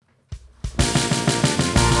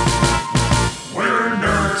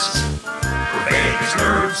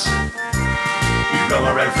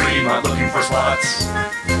Fremont looking for slots.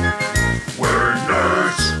 We're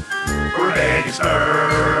nerds. We're Vegas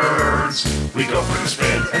nerds. We go for the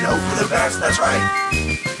spin and hope for the best, that's right.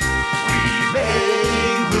 We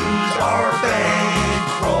may lose our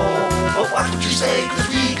bankroll, but watch what you say, cause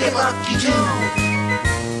we get lucky too.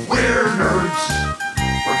 We're nerds.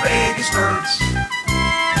 We're Vegas nerds.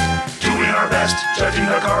 Doing our best, judging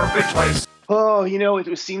the carpet twice. Oh,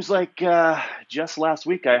 it seems like just last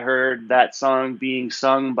week I heard that song being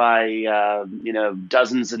sung by,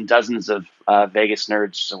 dozens and dozens of Vegas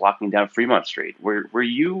nerds walking down Fremont Street. Were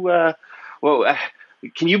you,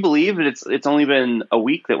 can you believe that it's only been a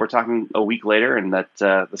week that we're talking a week later and that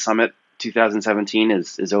the Summit 2017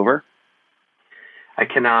 is over? I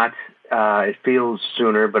cannot. It feels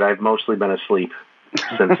sooner, but I've mostly been asleep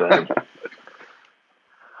since then.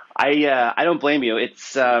 I don't blame you.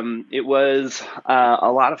 It was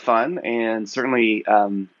a lot of fun and certainly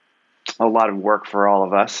a lot of work for all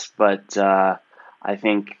of us. But I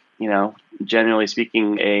think, generally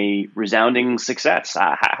speaking, a resounding success.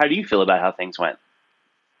 How do you feel about how things went?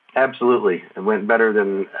 Absolutely. It went better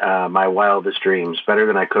than my wildest dreams, better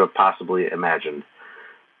than I could have possibly imagined.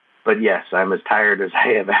 But yes, I'm as tired as I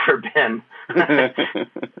have ever been.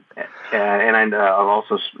 And I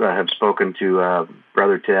also have spoken to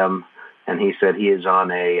Brother Tim, and he said he is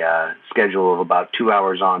on a schedule of about 2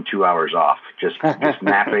 hours on, 2 hours off, just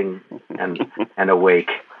napping and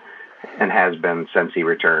awake, and has been since he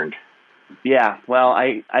returned. Yeah, well,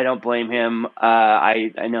 I don't blame him.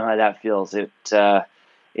 I know how that feels.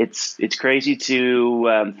 It's crazy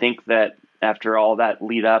to think that after all that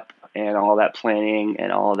lead up and all that planning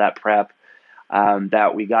and all of that prep,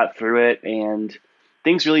 that we got through it, and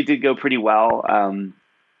things really did go pretty well.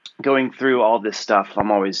 Going through all this stuff,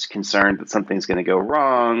 I'm always concerned that something's going to go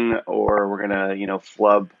wrong or we're going to,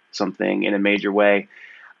 flub something in a major way.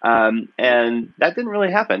 And that didn't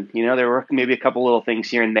really happen. There were maybe a couple little things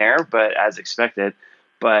here and there, but as expected.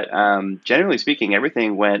 But generally speaking,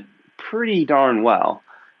 everything went pretty darn well.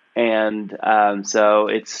 And so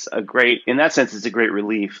in that sense, it's a great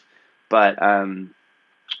relief. But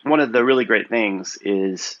one of the really great things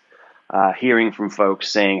is hearing from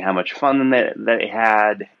folks saying how much fun that they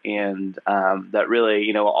had, and that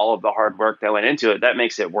really, all of the hard work that went into it, that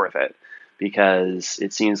makes it worth it, because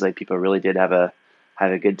it seems like people really did have a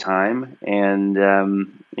good time, and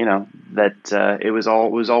that it was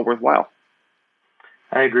all worthwhile.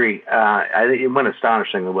 I agree. I think it went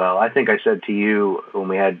astonishingly well. I think I said to you when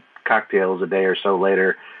we had cocktails a day or so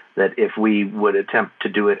later that if we would attempt to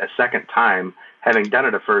do it a second time, having done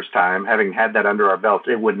it a first time, having had that under our belts,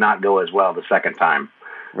 it would not go as well the second time.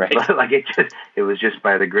 Right. But it was just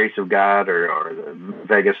by the grace of God or the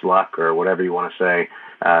Vegas luck or whatever you want to say.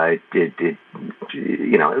 Not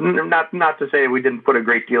to say we didn't put a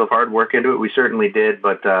great deal of hard work into it. We certainly did,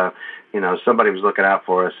 but somebody was looking out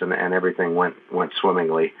for us, and everything went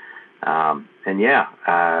swimmingly. For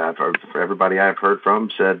everybody I've heard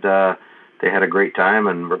from said they had a great time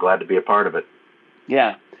and we're glad to be a part of it.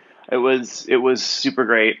 Yeah. It was super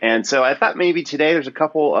great. And so I thought maybe today there's a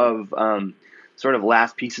couple of sort of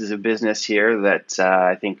last pieces of business here that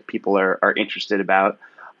I think people are interested about.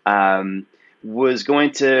 Was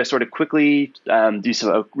going to sort of quickly do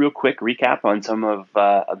a real quick recap on some of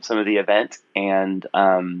the event, and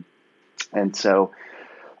so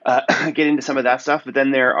get into some of that stuff. But then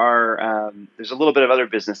there's a little bit of other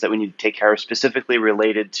business that we need to take care of, specifically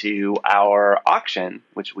related to our auction,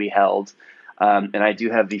 which we held. And I do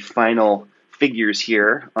have the final figures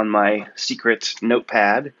here on my secret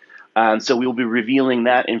notepad. So we will be revealing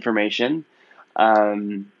that information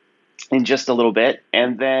in just a little bit.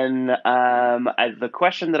 And then the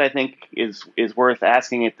question that I think is worth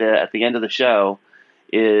asking at the end of the show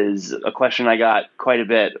is a question I got quite a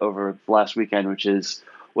bit over the last weekend, which is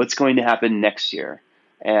what's going to happen next year.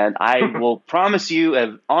 And I will promise you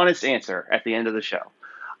an honest answer at the end of the show.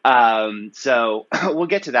 So we'll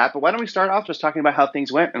get to that, but why don't we start off just talking about how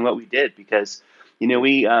things went and what we did, because,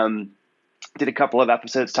 we, did a couple of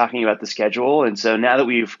episodes talking about the schedule. And so now that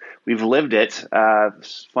we've lived it,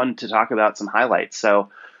 it's fun to talk about some highlights. So,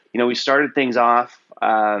 we started things off,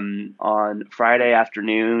 on Friday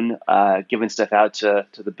afternoon, giving stuff out to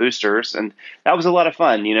the boosters. And that was a lot of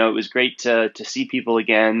fun. It was great to see people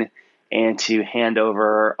again and to hand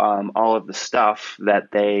over, all of the stuff that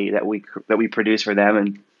we produce for them.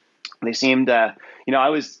 And they seemed, I've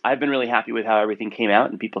been really happy with how everything came out,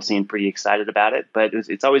 and people seemed pretty excited about it. But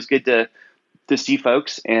it's always good to see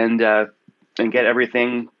folks and get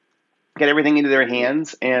everything into their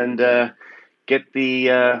hands and get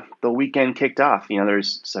the weekend kicked off.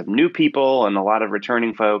 There's some new people and a lot of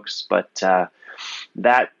returning folks, but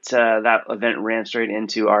that event ran straight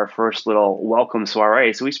into our first little welcome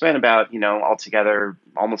soiree. So we spent about, altogether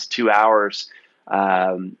almost 2 hours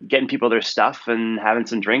getting people their stuff and having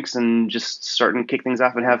some drinks and just starting to kick things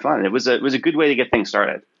off and have fun. It was a good way to get things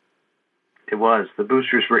started. It was. The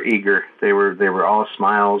boosters were eager. They were all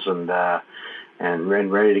smiles and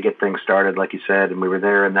ready to get things started, like you said. And we were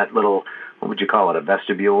there in that little, what would you call it, a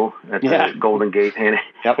vestibule at the Golden Gate,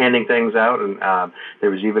 handing things out. And there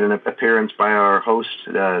was even an appearance by our host,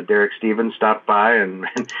 Derek Stevens, stopped by and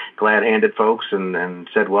glad-handed folks and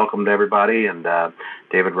said welcome to everybody. And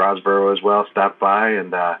David Rosborough as well stopped by.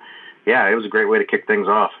 And it was a great way to kick things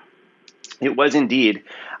off. It was indeed.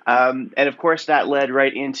 And of course, that led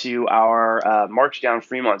right into our march down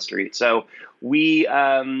Fremont Street. So we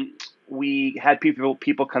had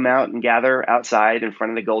people come out and gather outside in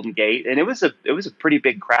front of the Golden Gate, and it was a pretty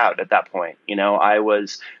big crowd at that point. I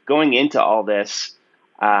was going into all this.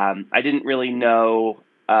 I didn't really know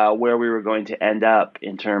where we were going to end up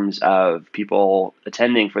in terms of people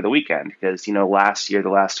attending for the weekend, because last year, the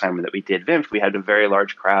last time that we did VIMF, we had a very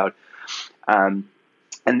large crowd.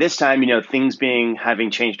 And this time, things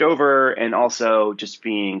having changed over, and also just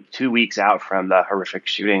being 2 weeks out from the horrific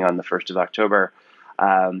shooting on the 1st of October,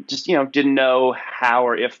 didn't know how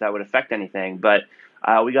or if that would affect anything. But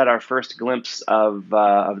we got our first glimpse of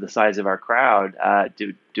the size of our crowd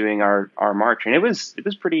doing our march, and it was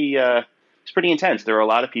pretty intense. There were a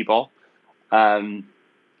lot of people. So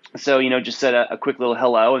just said a quick little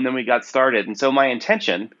hello, and then we got started. And so my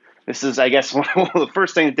intention, this is, I guess, one of the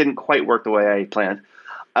first things that didn't quite work the way I planned.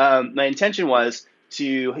 My intention was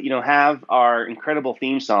to, have our incredible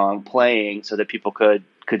theme song playing so that people could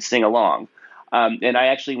sing along. And I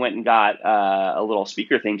actually went and got a little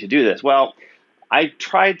speaker thing to do this. Well, I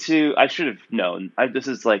should have known. This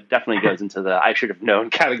is definitely goes into the I should have known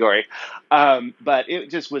category. But it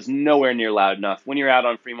just was nowhere near loud enough. When you're out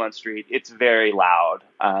on Fremont Street, it's very loud.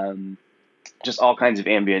 Just all kinds of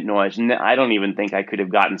ambient noise. And I don't even think I could have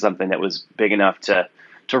gotten something that was big enough to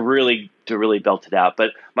really belt it out.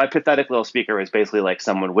 But my pathetic little speaker was basically like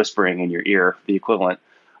someone whispering in your ear, the equivalent.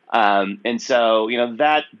 And so,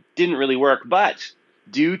 that didn't really work. But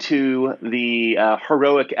due to the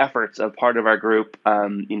heroic efforts of part of our group,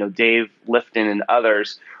 Dave Lifton and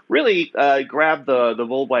others really grabbed the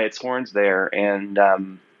bull by its horns there,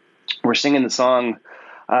 and we're singing the song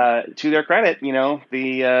to their credit.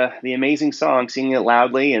 The amazing song, singing it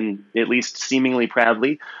loudly and at least seemingly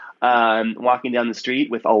proudly. Walking down the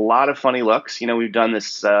street with a lot of funny looks. We've done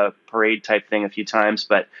this parade type thing a few times,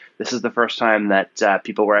 but this is the first time that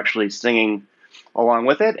people were actually singing along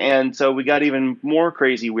with it. And so we got even more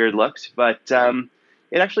crazy, weird looks, but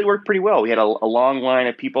it actually worked pretty well. We had a long line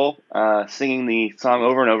of people singing the song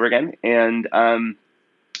over and over again. And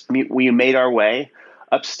we made our way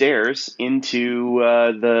upstairs into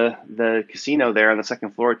the casino there on the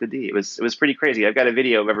second floor at the D. It was pretty crazy. I've got a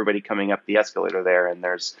video of everybody coming up the escalator there, and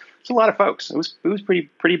there's a lot of folks. It was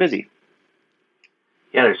pretty busy.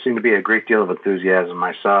 Yeah, there seemed to be a great deal of enthusiasm.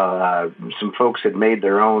 I saw some folks had made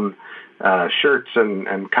their own shirts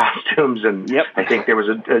and costumes, and yep. I think there was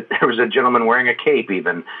a gentleman wearing a cape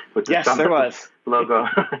even with the Summit there was logo.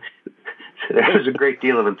 So there was a great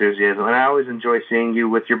deal of enthusiasm, and I always enjoy seeing you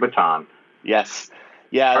with your baton. Yes.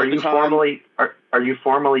 Yeah. Are you formally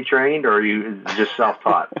trained, or are you just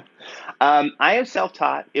self-taught? I am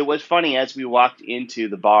self-taught. It was funny as we walked into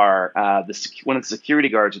the bar. One of the security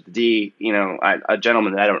guards at the D, a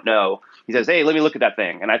gentleman that I don't know, he says, "Hey, let me look at that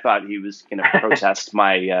thing." And I thought he was going to protest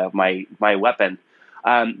my weapon.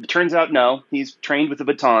 Turns out, no. He's trained with a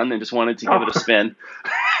baton and just wanted to give it a spin.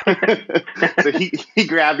 So he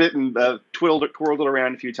grabbed it and twirled it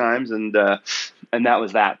around a few times, and that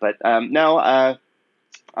was that. But no.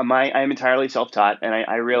 I am entirely self-taught, and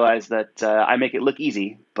I realize that I make it look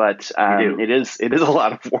easy, but it is a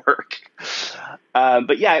lot of work.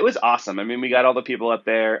 But yeah, it was awesome. I mean, we got all the people up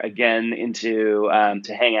there again to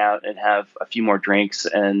hang out and have a few more drinks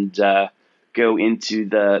and go into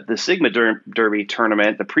the Sigma Derby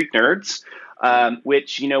tournament, the Preak Nerds,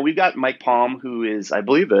 which we've got Mike Palm, who is, I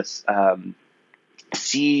believe, this.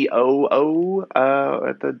 COO,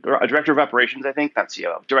 Director of Operations, I think, not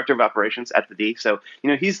COO, Director of Operations at the D. So,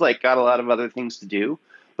 he's got a lot of other things to do,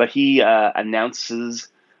 but he announces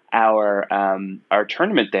our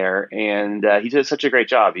tournament there, and he did such a great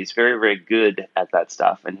job. He's very, very good at that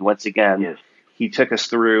stuff. And once again, He took us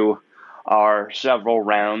through our several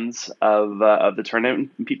rounds of the tournament,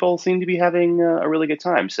 and people seem to be having a really good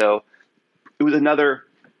time. So it was another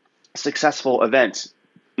successful event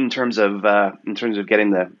in terms of getting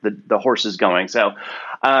the horses going. So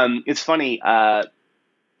it's funny.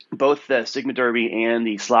 both the Sigma Derby and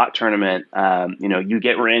the slot tournament, you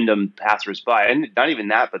get random passersby, and not even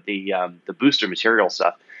that, but the booster material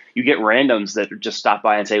stuff. You get randoms that just stop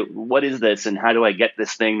by and say, "What is this, and how do I get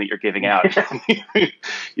this thing that you're giving out?" They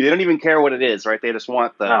don't even care what it is, right? They just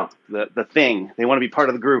want the thing. They want to be part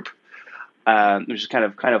of the group, which is kind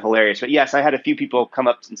of hilarious. But yes, I had a few people come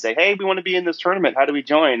up and say, "Hey, we want to be in this tournament. How do we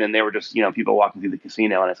join?" And they were just people walking through the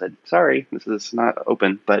casino, and I said, "Sorry, this is not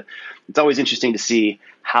open." But it's always interesting to see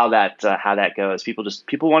how that goes.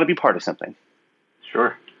 People want to be part of something.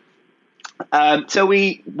 Sure. So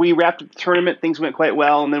we wrapped up the tournament. Things went quite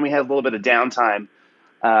well, and then we had a little bit of downtime,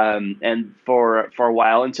 and for a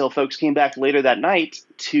while until folks came back later that night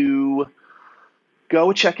to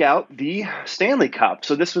go check out the Stanley Cup.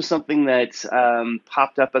 So this was something that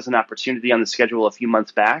popped up as an opportunity on the schedule a few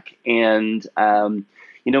months back, and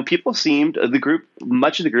people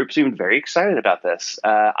much of the group seemed very excited about this.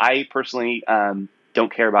 I personally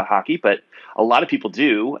don't care about hockey, but a lot of people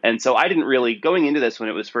do. And so I didn't really, going into this when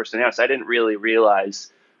it was first announced, I didn't really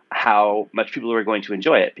realize how much people were going to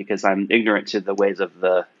enjoy it because I'm ignorant to the ways of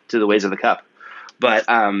the cup. But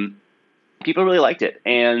people really liked it,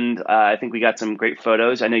 and I think we got some great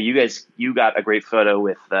photos. I know you got a great photo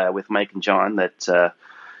with Mike and John that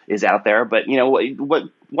is out there. But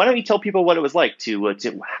why don't you tell people what it was like to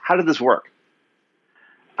how did this work?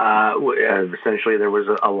 Essentially, there was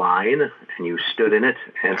a line, and you stood in it,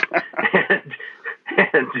 and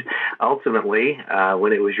ultimately,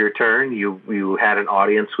 when it was your turn, you had an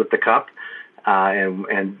audience with the cup,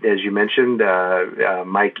 and as you mentioned,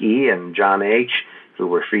 Mike E. and John H., who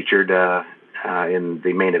were featured in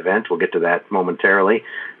the main event. We'll get to that momentarily.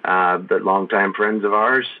 But longtime friends of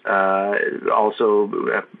ours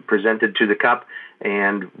also presented to the cup.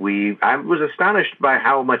 And I was astonished by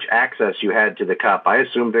how much access you had to the cup. I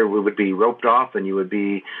assumed there would be roped off and you would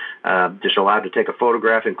be just allowed to take a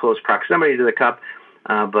photograph in close proximity to the cup.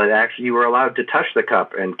 But actually, you were allowed to touch the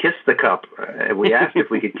cup and kiss the cup. We asked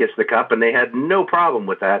if we could kiss the cup, and they had no problem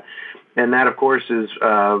with that. And that, of course, is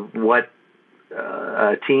what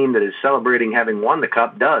a team that is celebrating having won the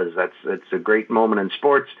cup does. It's a great moment in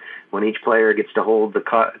sports when each player gets to hold the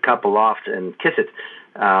cup aloft and kiss it.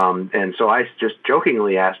 And so I just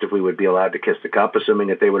jokingly asked if we would be allowed to kiss the cup, assuming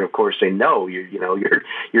that they would, of course, say no.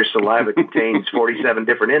 Your saliva contains 47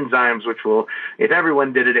 different enzymes, which will, if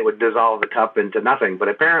everyone did it, it would dissolve the cup into nothing. But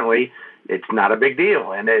apparently, it's not a big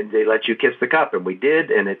deal, and they let you kiss the cup, and we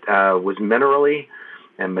did, and it was minerally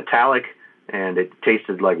and metallic, and it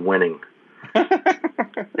tasted like winning.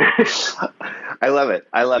 I love it.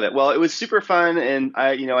 Well, it was super fun, and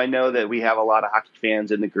I know that we have a lot of hockey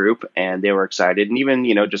fans in the group, and they were excited, and even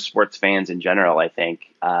just sports fans in general. I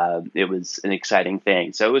think it was an exciting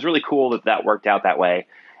thing. So it was really cool that worked out that way,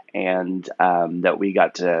 and that we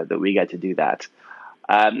got to do that.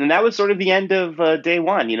 And that was sort of the end of day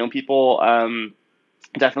one. People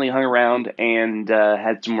definitely hung around and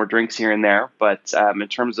had some more drinks here and there, but in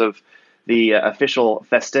terms of the official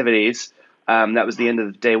festivities. That was the end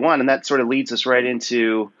of day one, and that sort of leads us right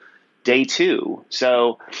into day two.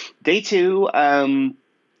 So day two,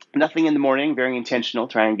 nothing in the morning, very intentional,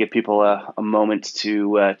 try and give people a moment to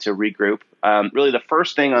regroup. Really, the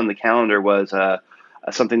first thing on the calendar was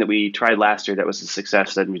something that we tried last year that was a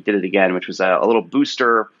success, and we did it again, which was a little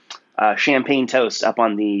booster champagne toast up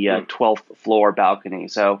on the 12th floor balcony.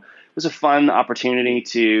 So it was a fun opportunity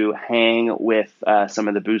to hang with some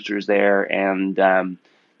of the boosters there and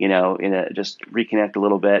just reconnect a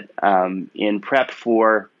little bit in prep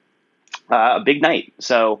for a big night.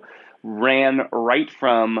 So ran right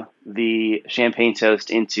from the champagne toast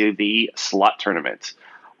into the slot tournament.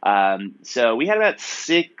 So we had about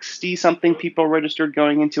 60-something people registered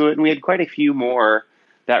going into it, and we had quite a few more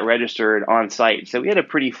that registered on site. So we had a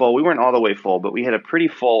pretty full, we weren't all the way full, but we had a pretty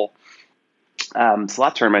full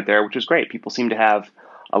slot tournament there, which was great. People seemed to have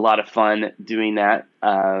a lot of fun doing that,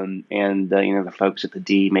 and the folks at the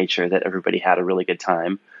D made sure that everybody had a really good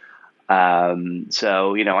time.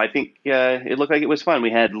 So I think it looked like it was fun.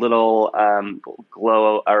 We had little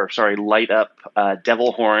light up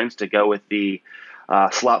devil horns to go with the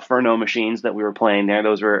slot Furno machines that we were playing there.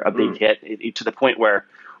 Those were a big hit, to the point where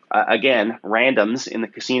again, randoms in the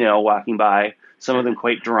casino walking by, some of them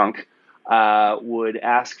quite drunk, would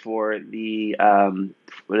ask for the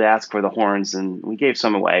horns, and we gave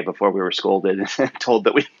some away before we were scolded and told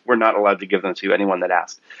that we were not allowed to give them to anyone that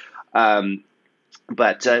asked.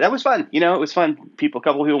 But that was fun. It was fun. A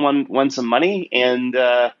couple people won some money, and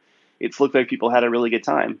it looked like people had a really good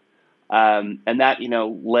time. And that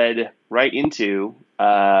led right into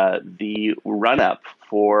the run up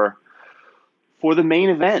for for the main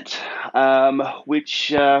event,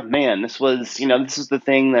 which man, this is the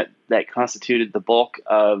thing that constituted the bulk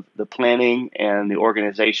of the planning and the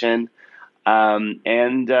organization.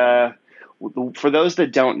 And for those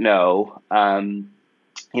that don't know,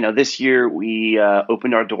 this year we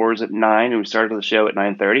opened our doors at 9 and we started the show at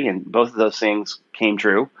 9:30, and both of those things came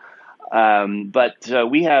true. But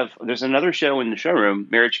there's another show in the showroom,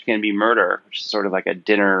 Marriage Can Be Murder, which is sort of like a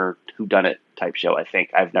dinner whodunit type show. I think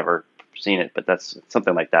I've never seen it, but that's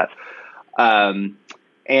something like that.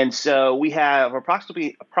 And so we have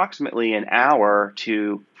approximately an hour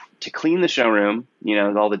to clean the showroom,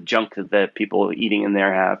 all the junk that people eating in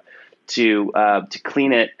there have, to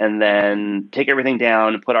clean it and then take everything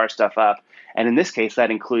down and put our stuff up. And in this case,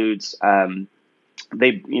 that includes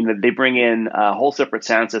they bring in a whole separate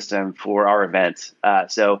sound system for our event.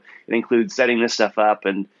 So it includes setting this stuff up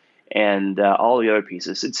and all the other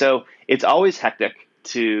pieces. And so it's always hectic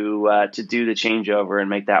to do the changeover and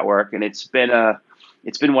make that work. And it's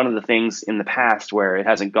been one of the things in the past where it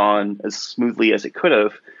hasn't gone as smoothly as it could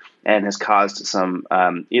have, and has caused some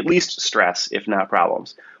at least stress, if not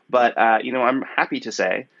problems. But I'm happy to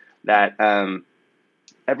say that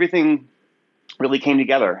everything really came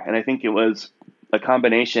together, and I think it was a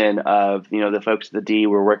combination of the folks at the D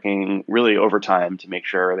were working really overtime to make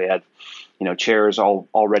sure they had chairs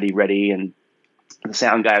already ready, and the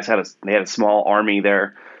sound guys had a small army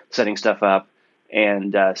there setting stuff up.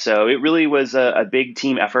 And so it really was a big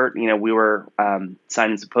team effort. We were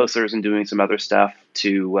signing some posters and doing some other stuff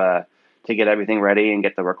to get everything ready and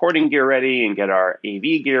get the recording gear ready and get our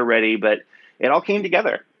AV gear ready. But it all came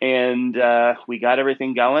together, and we got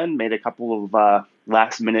everything going, made a couple of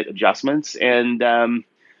last minute adjustments, and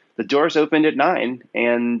the doors opened at 9,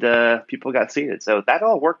 and people got seated. So that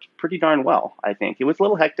all worked pretty darn well, I think. It was a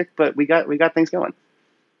little hectic, but we got things going.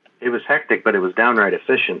 It was hectic, but it was downright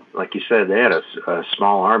efficient. Like you said, they had a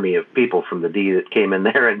small army of people from the D that came in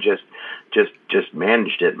there and just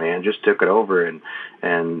managed it, man. Just took it over and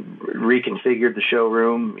reconfigured the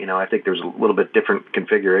showroom. I think there was a little bit different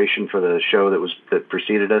configuration for the show that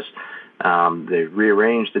preceded us. They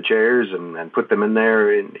rearranged the chairs and put them in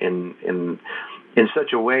there in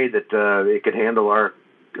such a way that it could handle our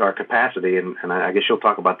capacity, and I guess you'll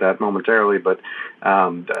talk about that momentarily, but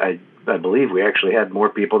I believe we actually had more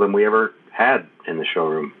people than we ever had in the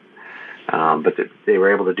showroom. But they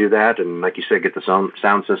were able to do that, and like you said, get the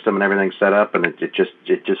sound system and everything set up, and it just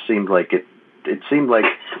seemed like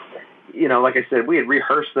like I said, we had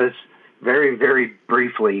rehearsed this very, very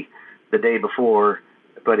briefly the day before,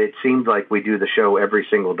 but it seemed like we do the show every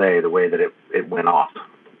single day the way that it went off.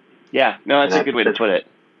 Yeah, no, that's a good way to put it.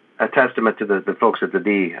 A testament to the folks at the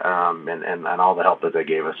D and all the help that they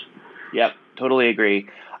gave us. Yep, totally agree.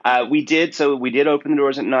 We did open the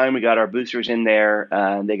doors at 9. We got our boosters in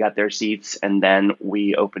there. They got their seats, and then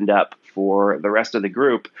we opened up for the rest of the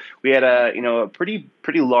group. We had a pretty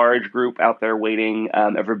large group out there waiting.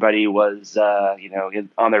 Everybody was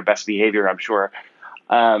on their best behavior, I'm sure.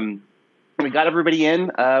 We got everybody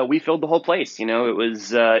in. We filled the whole place.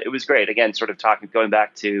 It was great. Again, sort of going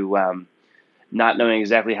back to not knowing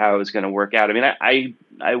exactly how it was going to work out. I mean,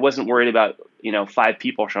 I wasn't worried about 5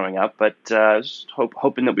 people showing up, but just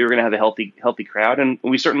hoping that we were going to have a healthy crowd, and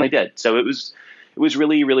we certainly did. So it was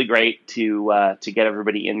really, really great to get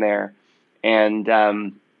everybody in there, and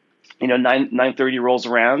 9:30 rolls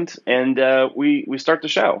around, and we start the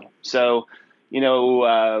show. So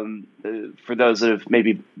for those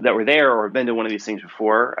that were there or have been to one of these things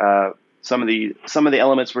before, some of the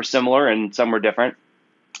elements were similar and some were different.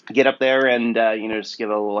 Get up there and just give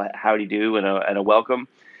a little howdy do and a welcome,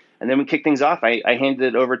 and then we kick things off. I handed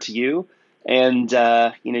it over to you, and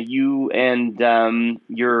you and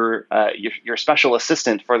your special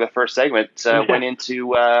assistant for the first segment went into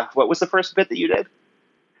what was the first bit that you did?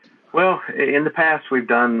 Well, in the past we've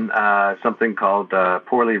done something called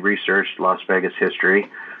poorly researched Las Vegas history,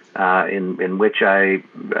 in which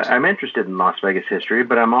I'm interested in Las Vegas history,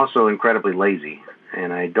 but I'm also incredibly lazy.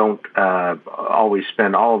 And I don't always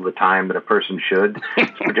spend all of the time that a person should,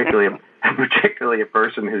 particularly a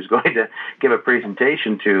person who's going to give a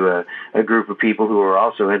presentation to a group of people who are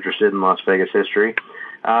also interested in Las Vegas history.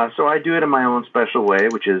 So I do it in my own special way,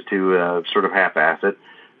 which is to sort of half-ass it.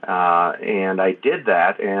 And I did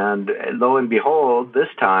that, and lo and behold, this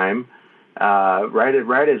time,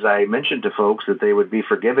 right as I mentioned to folks that they would be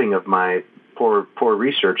forgiving of my poor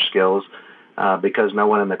research skills, because no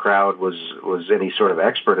one in the crowd was any sort of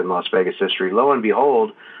expert in Las Vegas history. Lo and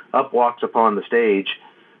behold, up walks upon the stage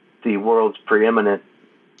the world's preeminent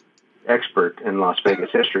expert in Las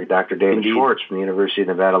Vegas history, Dr. David Schwartz from the University of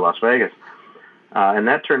Nevada, Las Vegas. And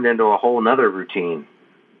that turned into a whole nother routine.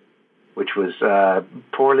 which was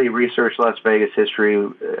poorly researched Las Vegas history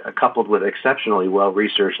coupled with exceptionally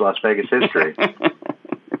well-researched Las Vegas history.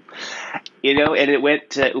 And it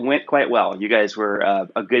went quite well. You guys were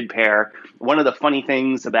a good pair. One of the funny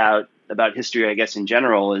things about history, I guess, in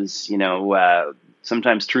general is,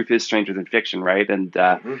 sometimes truth is stranger than fiction, right? And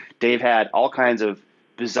Dave had all kinds of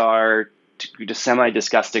bizarre, just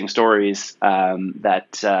semi-disgusting stories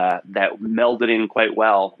that melded in quite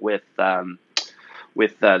well with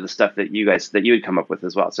the stuff that you had come up with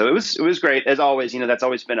as well. So it was great as always. That's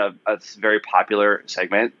always been a very popular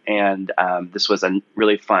segment, and this was a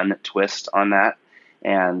really fun twist on that.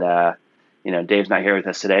 And Dave's not here with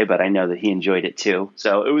us today, but I know that he enjoyed it too.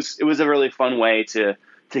 So it was a really fun way to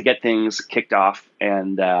get things kicked off,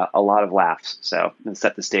 and a lot of laughs. So it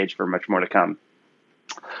set the stage for much more to come.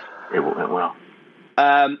 It went well.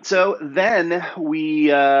 So then we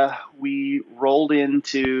rolled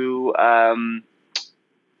into.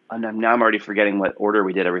 And now I'm already forgetting what order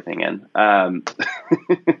we did everything in. I'm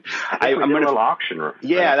going to auction.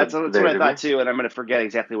 Yeah, that's what I thought too, and I'm going to forget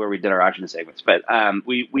exactly where we did our auction segments. But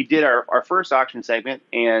we did our first auction segment,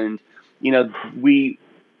 and we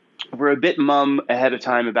were a bit mum ahead of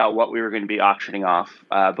time about what we were going to be auctioning off.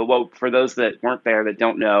 But for those that weren't there that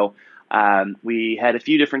don't know, we had a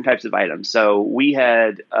few different types of items. So we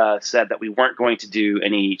had said that we weren't going to do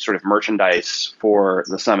any sort of merchandise for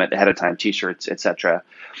the summit ahead of time, T-shirts, etc.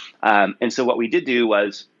 And so what we did do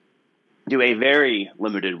was do a very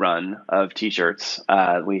limited run of T-shirts.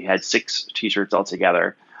 We had 6 T-shirts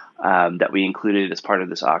altogether that we included as part of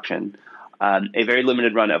this auction. A very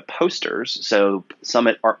limited run of posters, so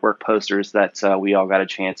summit artwork posters that we all got a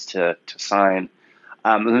chance to sign.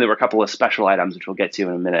 And then there were a couple of special items, which we'll get to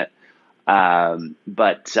in a minute.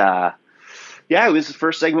 Yeah, it was the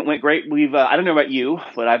first segment went great. We've I don't know about you,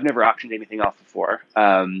 but I've never auctioned anything off before.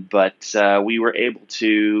 But we were able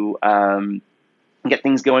to get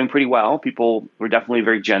things going pretty well. People were definitely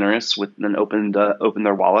very generous and opened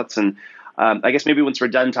their wallets. And I guess maybe once we're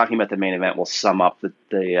done talking about the main event, we'll sum up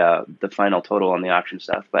the final total on the auction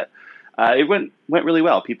stuff. But it went really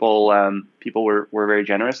well. People were very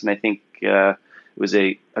generous, and I think it was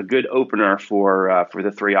a good opener for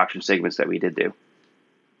the 3 auction segments that we did do.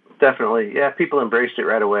 Definitely. Yeah, people embraced it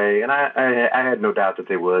right away, and I had no doubt that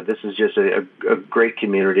they would. This is just a great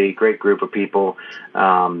community, great group of people,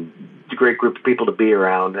 great group of people to be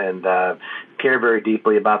around, and care very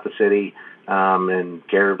deeply about the city, and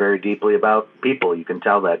care very deeply about people. You can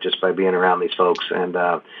tell that just by being around these folks, and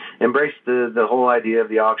embraced the whole idea of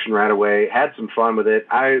the auction right away, had some fun with it.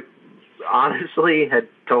 I honestly had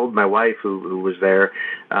told my wife who was there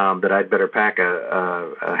that I'd better pack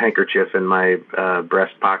a handkerchief in my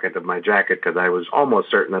breast pocket of my jacket because I was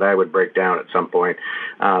almost certain that I would break down at some point.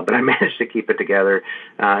 But I managed to keep it together.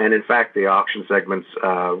 And in fact, the auction segments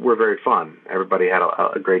were very fun. Everybody had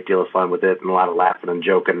a great deal of fun with it and a lot of laughing and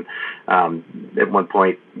joking. At one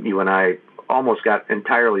point, you and I almost got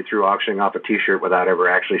entirely through auctioning off a T-shirt without ever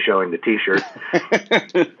actually showing the T-shirt,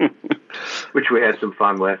 which we had some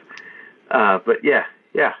fun with. But yeah.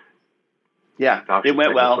 It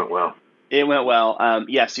went well. It went well.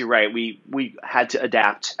 Yes, you're right. We had to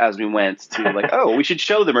adapt as we went to we should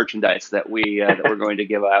show the merchandise that we're going to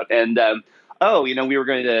give out, and we were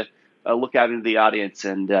going to look out into the audience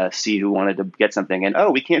and see who wanted to get something, and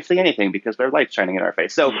we can't see anything because there are lights shining in our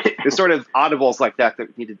face. So there's sort of audibles like that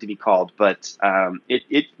needed to be called, but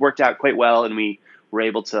it worked out quite well, and we were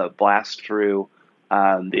able to blast through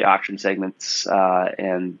the auction segments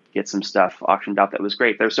and get some stuff auctioned out that was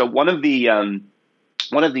great there. So one of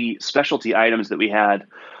the specialty items that we had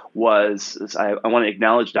was I want to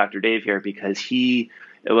acknowledge Dr. Dave here because he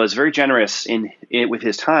was very generous with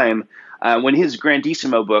his time. When his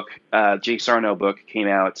Grandissimo book, Jay Sarno book, came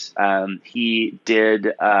out, he did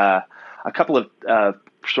a couple of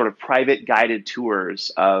sort of private guided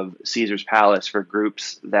tours of Caesar's Palace for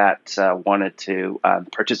groups that wanted to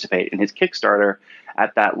participate in his Kickstarter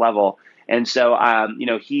at that level. And so,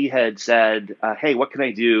 he had said, hey, what can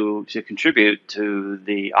I do to contribute to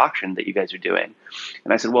the auction that you guys are doing?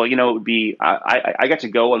 And I said, well, it would be, I got to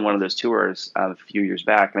go on one of those tours a few years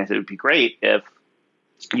back. And I said, it would be great if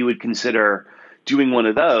you would consider doing one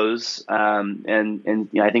of those. And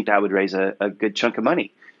I think that would raise a good chunk of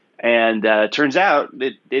money. And turns out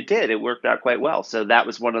it did. It worked out quite well. So that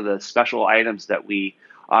was one of the special items that we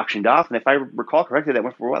auctioned off. And if I recall correctly, that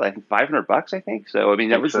went for I think $500, I think. So, I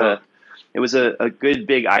mean, it was a good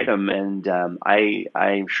big item. And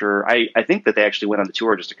I'm sure, I think that they actually went on the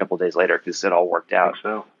tour just a couple of days later because it all worked out.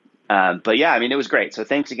 I think so. But yeah, I mean, it was great. So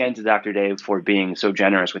thanks again to Dr. Dave for being so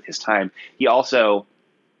generous with his time. He also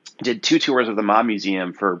did 2 tours of the Mob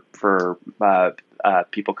Museum for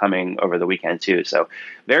people coming over the weekend too. So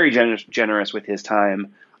very generous with his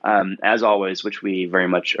time, as always, which we very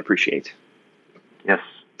much appreciate. Yes.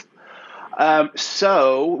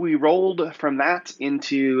 So we rolled from that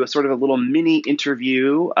into a sort of a little mini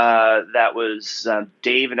interview that was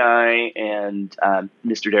Dave and I and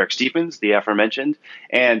Mr. Derek Stephens, the aforementioned,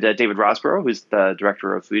 and David Rosborough, who's the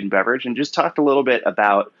director of food and beverage, and just talked a little bit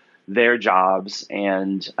about their jobs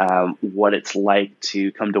and what it's like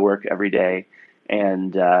to come to work every day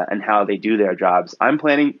and how they do their jobs. I'm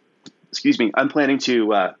planning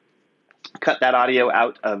to cut that audio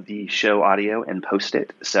out of the show audio and post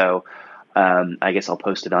it. So I guess I'll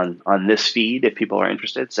post it on this feed if people are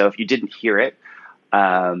interested. So if you didn't hear it,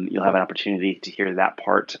 you'll have an opportunity to hear that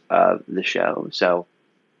part of the show. So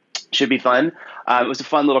should be fun. It was a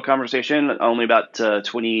fun little conversation, only about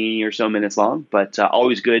 20 or so minutes long, but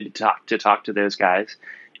always good to talk to those guys.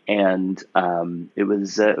 And it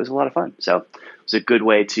was a lot of fun. So it was a good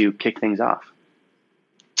way to kick things off.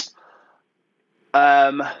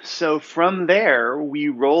 So from there, we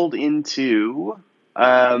rolled into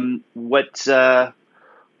what I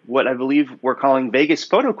believe we're calling Vegas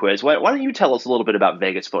Photo Quiz. Why don't you tell us a little bit about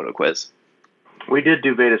Vegas Photo Quiz? We did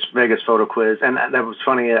do Vegas Photo Quiz, and that was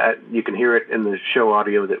funny. You can hear it in the show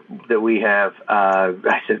audio that we have.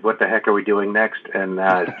 I said, "What the heck are we doing next?" And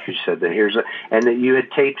she said that and that you had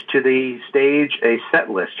taped to the stage a set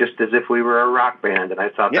list, just as if we were a rock band. And I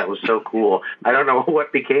thought that was so cool. I don't know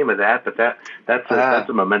what became of that, but that's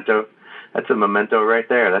a memento. That's a memento right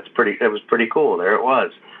there. It was pretty cool. There it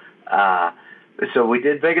was. So we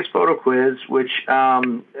did Vegas Photo Quiz, which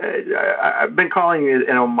I've been calling it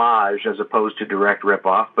an homage as opposed to direct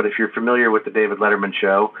ripoff. But if you're familiar with the David Letterman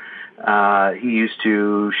show, he used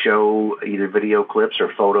to show either video clips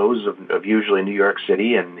or photos of usually New York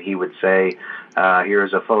City, and he would say,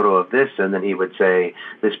 here's a photo of this, and then he would say,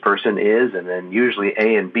 this person is, and then usually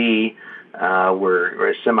A and B were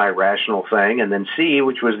a semi-rational thing, and then C,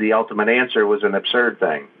 which was the ultimate answer, was an absurd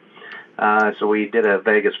thing. So we did a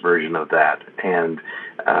Vegas version of that, and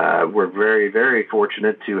we're very, very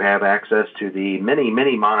fortunate to have access to the many,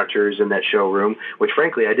 many monitors in that showroom, which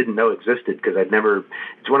frankly I didn't know existed because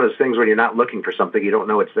it's one of those things when you're not looking for something, you don't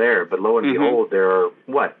know it's there, but lo and behold, there are,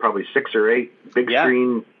 probably 6 or 8 big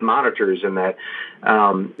screen monitors in that,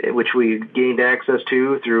 which we gained access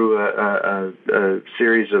to through a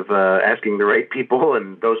series of asking the right people,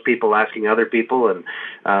 and those people asking other people,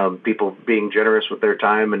 and people being generous with their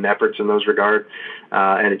time and efforts in those regards,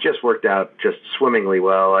 and it just worked out just swimmingly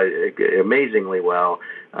well, amazingly well,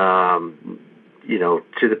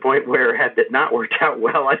 to the point where had that not worked out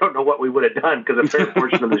well, I don't know what we would have done, because a fair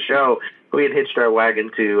portion of the show we had hitched our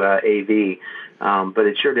wagon to AV, but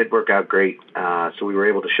it sure did work out great. So we were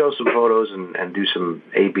able to show some photos and do some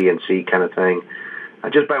A, B, and C kind of thing.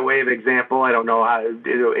 Just by way of example, I don't know how,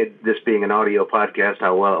 this being an audio podcast,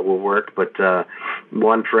 how well it will work, but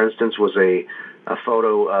one, for instance, was a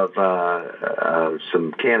photo of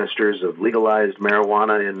some canisters of legalized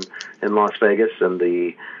marijuana in Las Vegas, and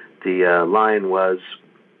the line was,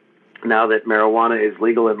 now that marijuana is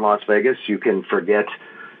legal in Las Vegas, you can forget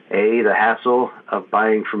A, the hassle of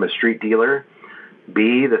buying from a street dealer,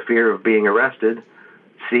 B, the fear of being arrested,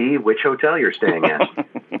 C, which hotel you're staying at.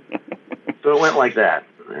 So it went like that.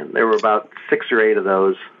 And there were about 6 or 8 of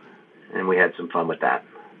those, and we had some fun with that.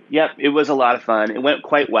 Yep, it was a lot of fun. It went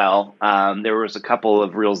quite well. There was a couple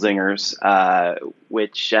of real zingers,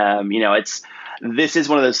 which, this is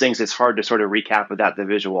one of those things that's hard to sort of recap without the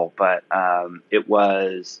visual, but it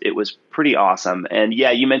was pretty awesome. And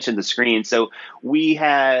yeah, you mentioned the screen. So we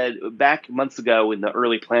had, back months ago in the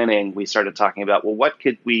early planning, we started talking about, well, what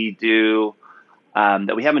could we do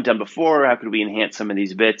that we haven't done before? How could we enhance some of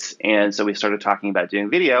these bits? And so we started talking about doing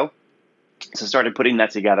video. So started putting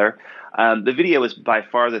that together. The video was by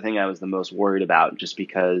far the thing I was the most worried about, just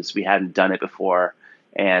because we hadn't done it before,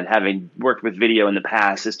 and having worked with video in the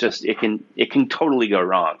past, it's just it can totally go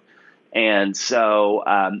wrong. And so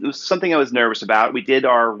it was something I was nervous about. We did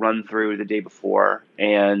our run through the day before,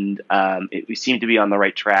 and we seemed to be on the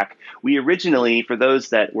right track. We originally, for those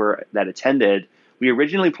that attended, we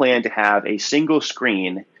originally planned to have a single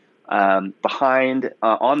screen behind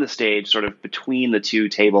on the stage, sort of between the 2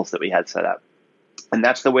 tables that we had set up. And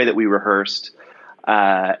that's the way that we rehearsed.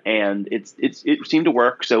 And it seemed to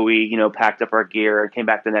work. So we, packed up our gear and came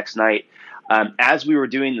back the next night. As we were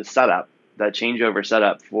doing the changeover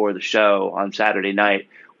setup for the show on Saturday night,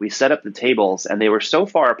 we set up the tables, and they were so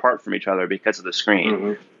far apart from each other because of the screen.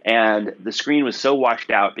 Mm-hmm. And the screen was so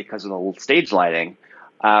washed out because of the stage lighting.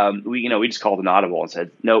 We just called an audible and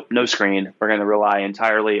said, nope, no screen. We're going to rely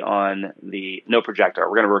entirely on no projector.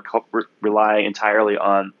 We're going to rely entirely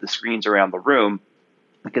on the screens around the room.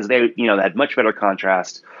 because they had much better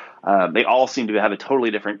contrast. They all seem to have a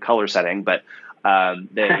totally different color setting, but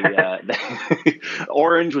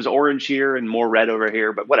orange was orange here and more red over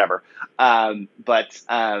here, but whatever.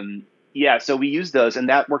 Yeah, so we used those, and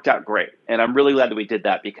that worked out great. And I'm really glad that we did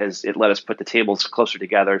that because it let us put the tables closer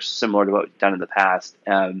together, similar to what we've done in the past.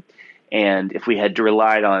 And if we had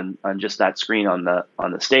relied on just that screen on the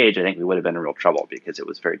stage, I think we would have been in real trouble because it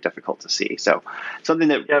was very difficult to see. So something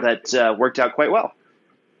that worked out quite well.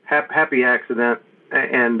 Happy accident.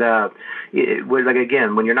 And it was like,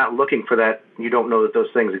 again, when you're not looking for that, you don't know that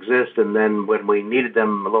those things exist. And then when we needed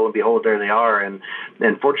them, lo and behold, there they are. And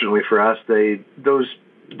fortunately for us, the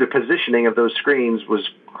positioning of those screens was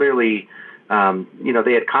clearly,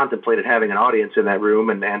 they had contemplated having an audience in that room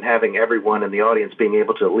and having everyone in the audience being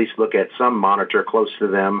able to at least look at some monitor close to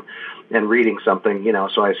them and reading something,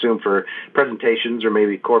 So I assume for presentations or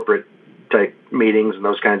maybe corporate type meetings and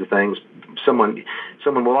those kinds of things, someone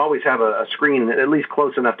will always have a screen at least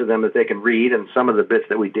close enough to them that they can read. And some of the bits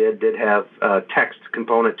that we did have a text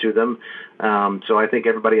component to them. So I think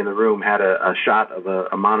everybody in the room had a shot of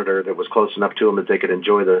a monitor that was close enough to them that they could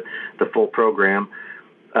enjoy the full program.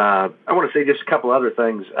 I want to say just a couple other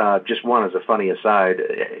things. Just one as a funny aside.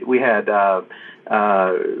 We had a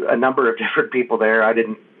number of different people there. I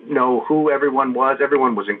didn't know who everyone was.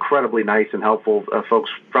 Everyone was incredibly nice and helpful, folks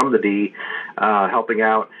from the D helping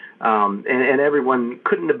out. And everyone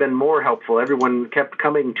couldn't have been more helpful. Everyone kept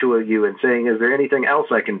coming to you and saying, is there anything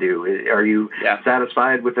else I can do? Are you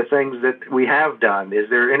satisfied with the things that we have done? Is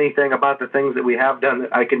there anything about the things that we have done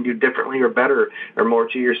that I can do differently or better or more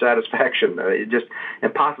to your satisfaction? Just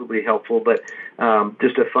impossibly helpful, but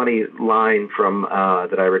just a funny line from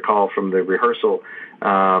that I recall from the rehearsal.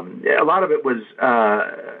 A lot of it was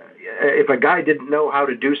if a guy didn't know how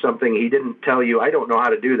to do something, he didn't tell you, I don't know how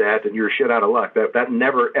to do that, and you're shit out of luck. That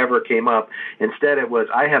never, ever came up. Instead, it was,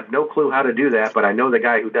 I have no clue how to do that, but I know the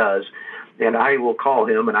guy who does, and I will call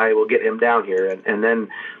him, and I will get him down here. And then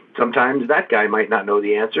sometimes that guy might not know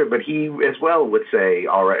the answer, but he as well would say,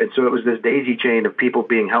 all right. And so it was this daisy chain of people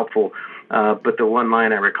being helpful. But the one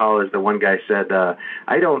line I recall is the one guy said,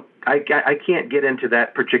 I can't get into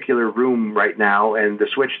that particular room right now, and the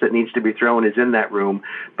switch that needs to be thrown is in that room.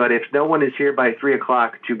 But if no one is here by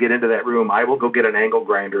 3:00 to get into that room, I will go get an angle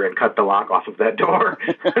grinder and cut the lock off of that door.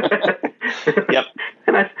 Yep.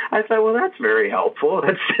 And I thought, well, that's very helpful.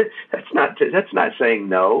 That's not saying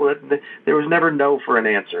no. There was never no for an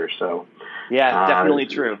answer. So yeah, definitely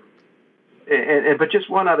true. But just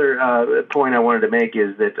one other point I wanted to make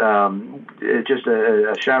is that just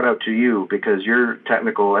a shout out to you, because your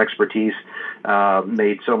technical expertise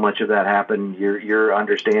made so much of that happen. Your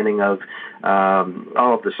understanding of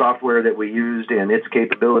all of the software that we used and its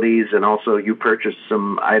capabilities, and also you purchased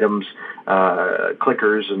some items,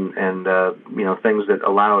 clickers and things that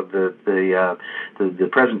allowed the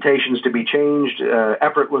presentations to be changed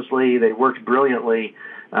effortlessly. They worked brilliantly.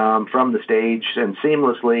 From the stage and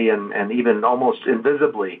seamlessly and even almost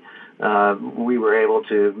invisibly, we were able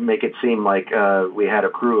to make it seem like we had a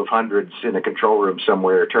crew of hundreds in a control room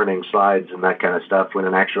somewhere turning slides and that kind of stuff, when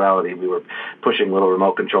in actuality we were pushing little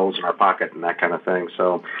remote controls in our pocket and that kind of thing.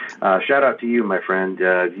 So shout out to you, my friend.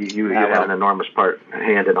 You had an enormous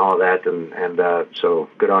hand in all of that, and so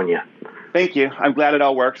good on you. Thank you. I'm glad it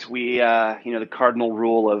all worked. We, the cardinal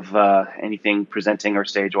rule of anything presenting or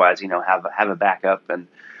stage-wise, have a backup. And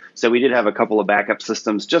so we did have a couple of backup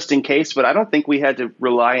systems just in case, but I don't think we had to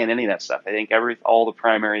rely on any of that stuff. I think all the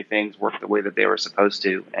primary things worked the way that they were supposed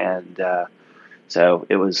to. And so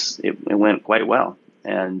it went quite well.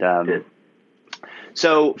 And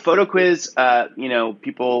so photo quiz,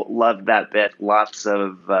 people loved that bit. Lots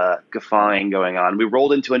of guffawing going on. We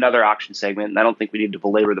rolled into another auction segment, and I don't think we need to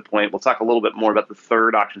belabor the point. We'll talk a little bit more about the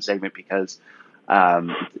third auction segment because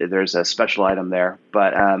there's a special item there.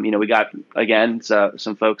 But, we got, again,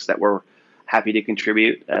 some folks that were happy to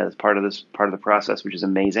contribute as part of the process, which is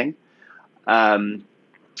amazing.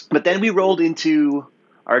 But then we rolled into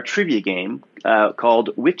our trivia game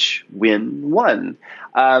called Which Win Won.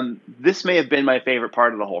 This may have been my favorite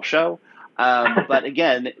part of the whole show, but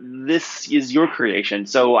again, this is your creation,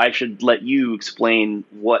 so I should let you explain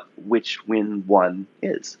what Which Win Won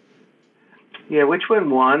is. Yeah, Which Win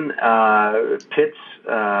Won pits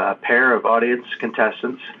a pair of audience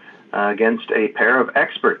contestants against a pair of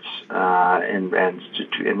experts, and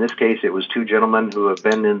in this case, it was two gentlemen who have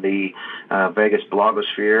been in the Vegas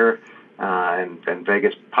blogosphere and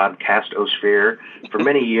Vegas podcastosphere for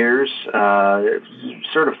many years.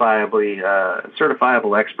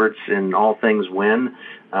 Certifiable experts in all things Win,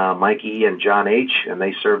 Mikey and John H., and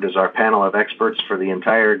they served as our panel of experts for the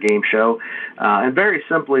entire game show. And very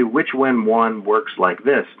simply, Which Win Won works like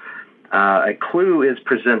this. A clue is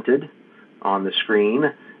presented on the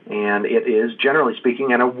screen, and it is, generally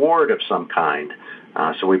speaking, an award of some kind.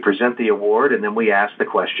 So we present the award, and then we ask the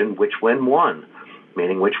question, which win won?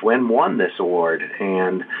 Meaning which win won this award.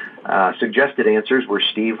 And suggested answers were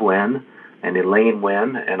Steve Wynn and Elaine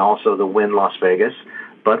Wynn, and also the Wynn Las Vegas.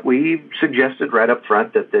 But we suggested right up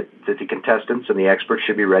front that the contestants and the experts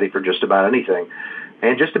should be ready for just about anything.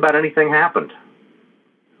 And just about anything happened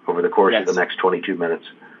over the course of the next 22 minutes.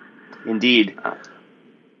 Indeed.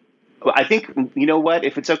 Well, I think, you know what,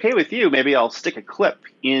 if it's okay with you, maybe I'll stick a clip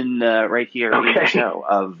in right here in the show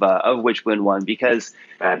of Which Win Won, because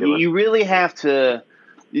you really have to,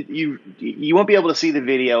 you won't be able to see the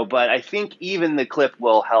video, but I think even the clip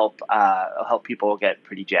will help people get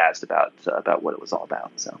pretty jazzed about what it was all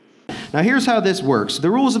about. So. Now here's how this works. The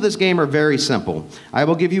rules of this game are very simple. I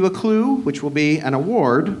will give you a clue, which will be an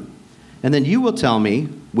award, and then you will tell me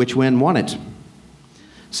which win won it.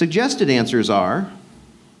 Suggested answers are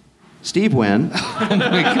Steve Wynn. Oh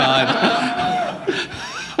my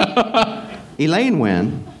God. Elaine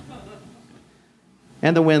Wynn.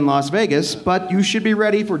 And the Wynn Las Vegas, but you should be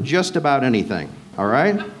ready for just about anything. All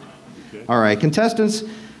right? Okay. All right, contestants,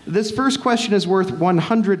 this first question is worth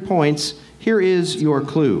 100 points. Here is your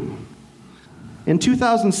clue. In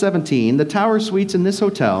 2017, the Tower Suites in this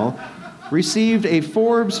hotel received a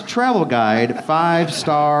Forbes Travel Guide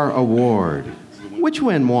 5-star award. Which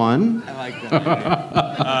Win won? I like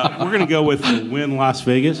that. We're going to go with the Wynn Las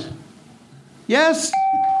Vegas. Yes!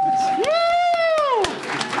 Woo!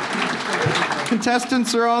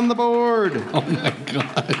 Contestants are on the board. Oh, my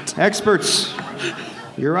God. Experts,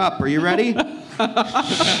 you're up. Are you ready? What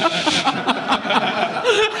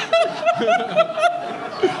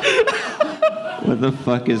the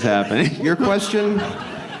fuck is happening? Your question,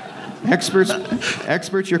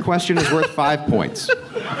 experts, your question is worth 5 points.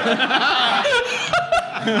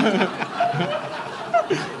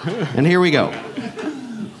 And here we go.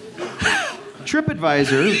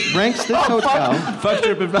 TripAdvisor ranks this hotel. Fuck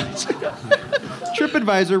TripAdvisor.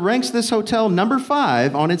 TripAdvisor ranks this hotel number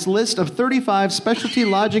 5 on its list of 35 specialty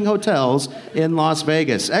lodging hotels in Las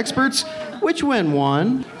Vegas. Experts, which Win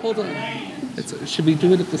won? Hold on. Should we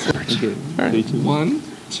do it at the same time? All right. 1,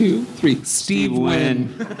 2, 3. Steve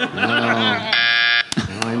Wynn. No,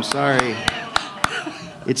 I'm sorry.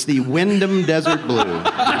 It's the Wyndham Desert Blue.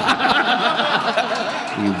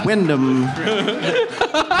 The Wyndham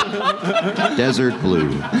Desert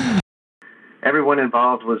Blue. Everyone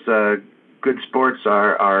involved was good sports.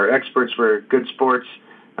 Our experts were good sports,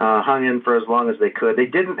 hung in for as long as they could. They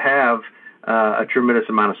didn't have a tremendous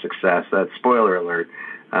amount of success. Spoiler alert.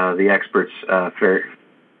 The experts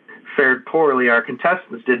fared poorly. Our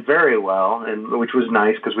contestants did very well, which was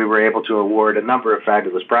nice because we were able to award a number of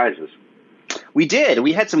fabulous prizes. We did.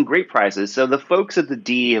 We had some great prizes. So the folks at the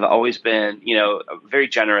D have always been, very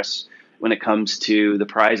generous when it comes to the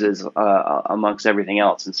prizes amongst everything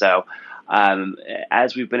else. And so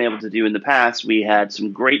as we've been able to do in the past, we had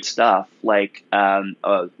some great stuff like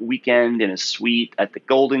a weekend in a suite at the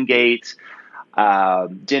Golden Gate,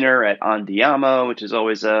 dinner at Andiamo, which is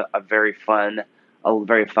always a very fun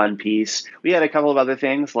piece. We had a couple of other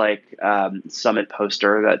things like Summit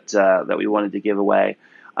poster that we wanted to give away.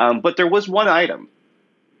 But there was one item.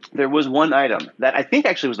 That I think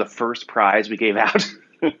actually was the first prize we gave out,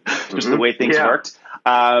 just the way things worked.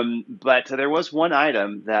 But there was one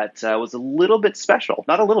item that was a little bit special,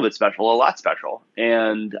 not a little bit special, a lot special.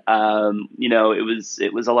 And,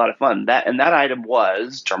 it was a lot of fun. That item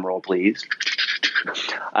was, drumroll please,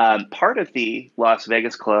 part of the Las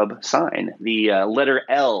Vegas Club sign, the letter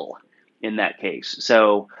L in that case.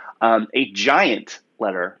 So a giant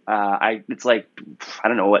letter. It's like,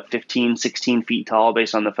 15, 16 feet tall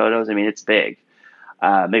based on the photos. I mean, it's big.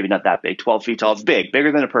 Maybe not that big, 12 feet tall. It's big,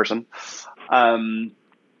 bigger than a person. And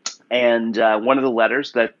one of the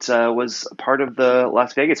letters that was part of the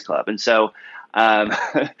Las Vegas Club. And so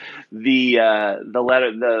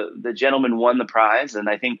the gentleman won the prize, and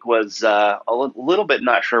I think was a little bit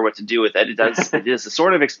not sure what to do with it. It is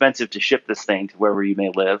sort of expensive to ship this thing to wherever you may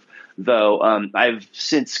live, though I've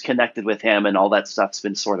since connected with him, and all that stuff's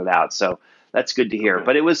been sorted out. So that's good to hear.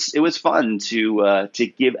 But it was fun to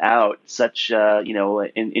give out such an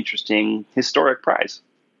interesting historic prize.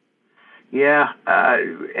 Yeah,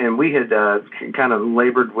 and we had kind of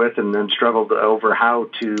labored with and then struggled over how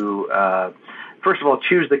to first of all,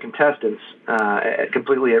 choose the contestants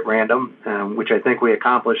completely at random, which I think we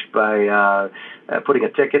accomplished by putting a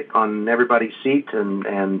ticket on everybody's seat,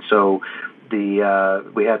 and so they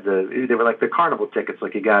were like the carnival tickets,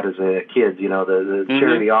 like you got as a kid, the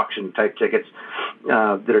charity auction type tickets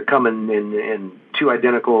that are coming in two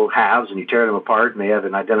identical halves, and you tear them apart, and they have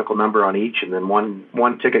an identical number on each, and then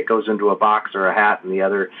one ticket goes into a box or a hat, and the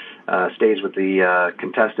other stays with the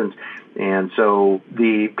contestants. And so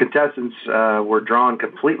the contestants were drawn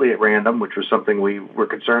completely at random, which was something we were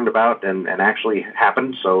concerned about and actually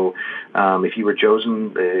happened. So if you were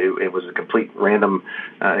chosen, it was a complete random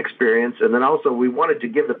experience. And then also we wanted to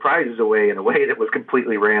give the prizes away in a way that was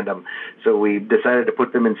completely random. So we decided to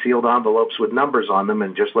put them in sealed envelopes with numbers on them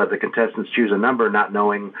and just let the contestants choose a number, not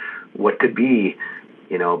knowing what could be,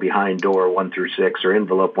 behind door 1 through 6 or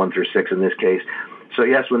envelope 1 through 6 in this case. So,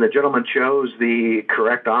 yes, when the gentleman chose the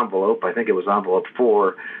correct envelope, I think it was envelope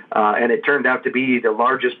 4, and it turned out to be the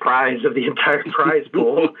largest prize of the entire prize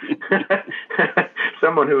pool.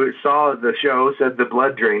 Someone who saw the show said the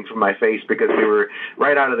blood drained from my face because we were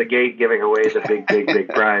right out of the gate giving away the big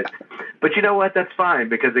prize. But you know what? That's fine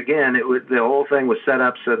because, again, the whole thing was set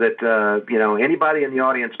up so that, anybody in the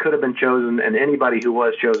audience could have been chosen and anybody who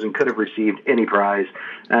was chosen could have received any prize.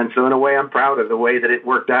 And so, in a way, I'm proud of the way that it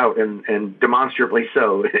worked out and demonstrably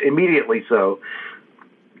so, immediately so.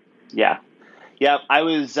 Yeah. I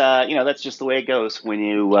was, that's just the way it goes when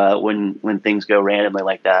you when things go randomly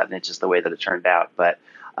like that, and it's just the way that it turned out. But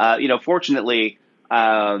fortunately,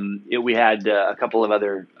 we had a couple of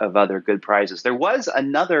other good prizes. There was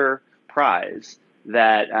another prize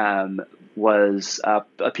that was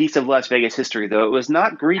a piece of Las Vegas history, though it was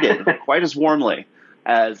not greeted quite as warmly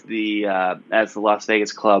as the Las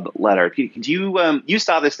Vegas Club letter. Could you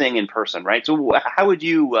saw this thing in person, right? So how would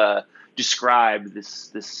you describe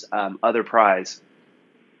this other prize?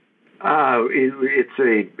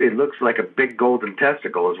 It looks like a big golden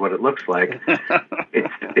testicle is what it looks like.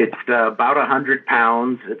 It's about 100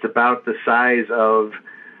 pounds. It's about the size of,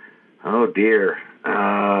 a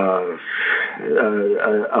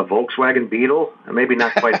Volkswagen Beetle. Maybe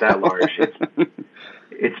not quite that large.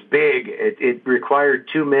 It's big. It required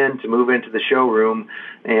 2 men to move into the showroom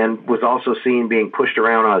and was also seen being pushed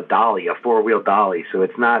around on a dolly, a 4-wheel dolly. So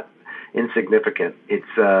it's not insignificant. It's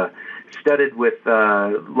studded with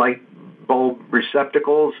light bulb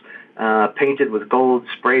receptacles, painted with gold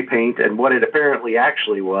spray paint. And what it apparently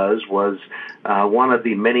actually was one of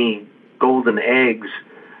the many golden eggs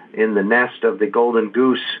in the nest of the golden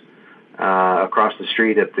goose across the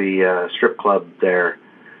street at the strip club there.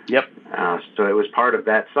 Yep. So it was part of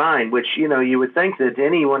that sign, which, you would think that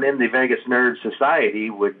anyone in the Vegas Nerd Society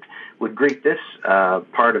would greet this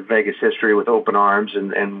part of Vegas history with open arms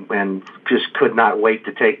and just could not wait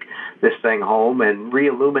to take this thing home and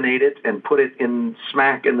re-illuminate it and put it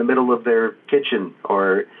smack in the middle of their kitchen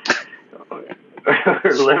or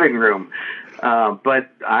living room. But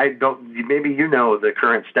I don't, maybe the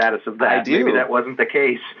current status of that. I do. Maybe that wasn't the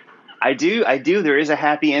case. I do. There is a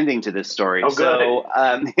happy ending to this story. Oh, good. So,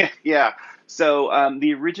 yeah. So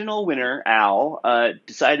the original winner, Al,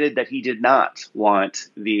 decided that he did not want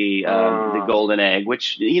the golden egg,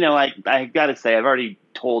 which, I got to say, I've already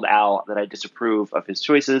told Al that I disapprove of his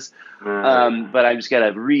choices, but I just got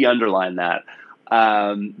to re-underline that.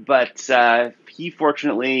 But he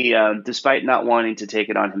fortunately, despite not wanting to take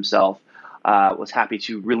it on himself, was happy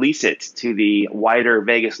to release it to the wider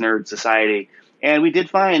Vegas Nerd Society. And we did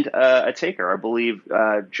find a taker, I believe,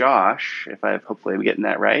 Josh, hopefully I'm getting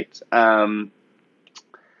that right.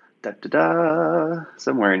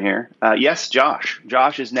 Somewhere in here. Yes, Josh.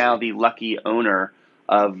 Josh is now the lucky owner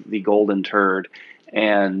of the Golden Turd.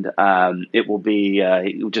 And it will be,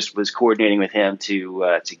 he just was coordinating with him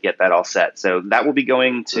to get that all set. So that will be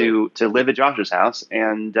going to live at Josh's house.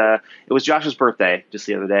 And it was Josh's birthday just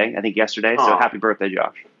the other day, I think yesterday. So happy birthday,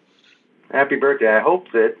 Josh. Happy birthday. I hope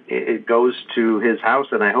that it goes to his house,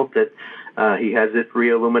 and I hope that he has it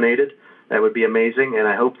re-illuminated. That would be amazing, and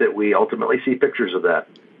I hope that we ultimately see pictures of that.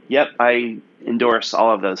 Yep, I endorse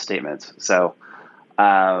all of those statements. So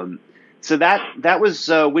so that was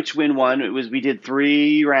which win won. We did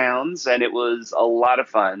 3 rounds, and it was a lot of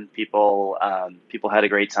fun. People had a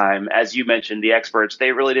great time. As you mentioned, the experts,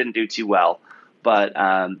 they really didn't do too well. But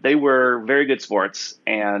they were very good sports,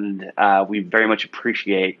 and we very much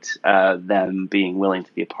appreciate them being willing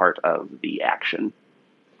to be a part of the action.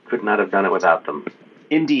 Could not have done it without them.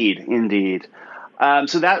 Indeed.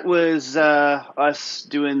 So that was us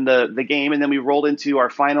doing the game, and then we rolled into our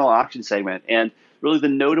final auction segment. And really the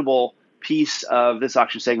notable piece of this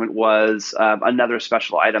auction segment was another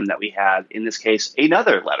special item that we had, in this case,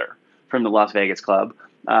 another letter from the Las Vegas Club.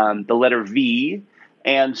 the letter V.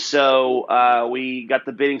 And so we got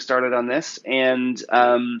the bidding started on this, and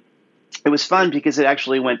it was fun because it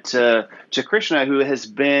actually went to Krishna, who has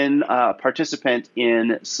been a participant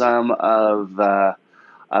in some of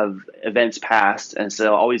events past, and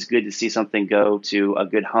so always good to see something go to a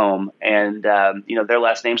good home. And their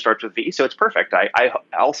last name starts with V, so it's perfect. I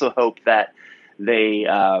also hope that they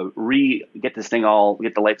get this thing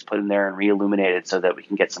get the lights put in there and re-illuminated so that we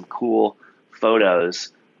can get some cool photos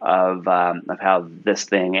of how this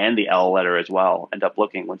thing and the L letter as well end up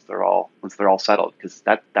looking once they're all settled, because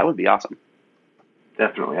that would be awesome.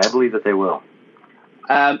 Definitely, I believe that they will.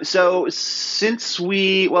 So since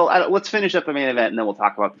let's finish up the main event and then we'll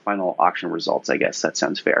talk about the final auction results. I guess that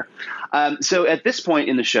sounds fair. So at this point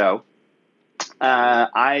in the show,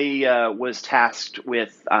 I was tasked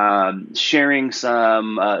with sharing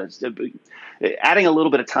some, adding a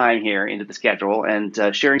little bit of time here into the schedule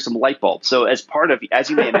and sharing some light bulbs. So as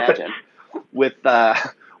you may imagine, with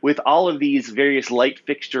all of these various light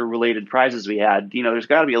fixture related prizes we had, there's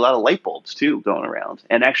got to be a lot of light bulbs too going around.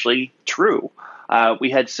 And actually, true. We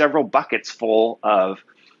had several buckets full of,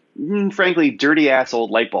 frankly, dirty-ass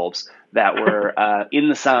old light bulbs that were in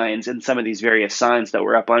the signs, in some of these various signs that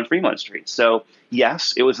were up on Fremont Street. So,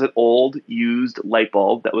 yes, it was an old, used light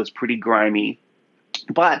bulb that was pretty grimy.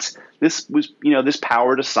 But this was, this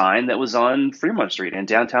powered a sign that was on Fremont Street in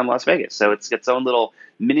downtown Las Vegas. So it's its own little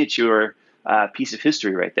miniature piece of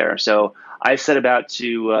history right there. So I set about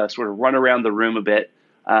to sort of run around the room a bit,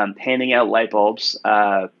 handing out light bulbs,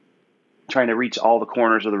 trying to reach all the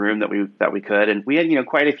corners of the room that we could, and we had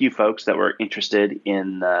quite a few folks that were interested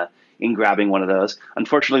in grabbing one of those.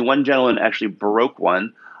 Unfortunately, one gentleman actually broke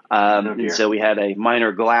one, and so we had a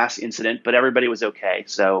minor glass incident, but everybody was okay.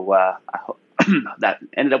 So that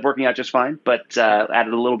ended up working out just fine, but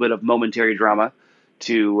added a little bit of momentary drama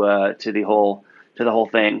to the whole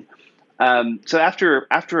thing. So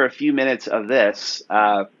after a few minutes of this,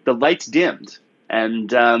 the lights dimmed, and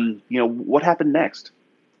what happened next?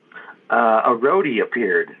 A roadie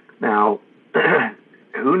appeared. Now,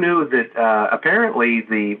 who knew that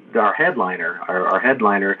apparently our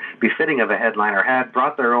headliner, befitting of a headliner, had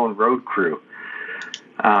brought their own road crew.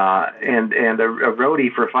 And a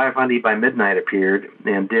roadie for 500 by midnight appeared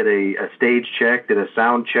and did a stage check, did a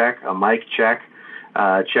sound check, a mic check,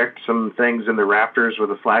 checked some things in the rafters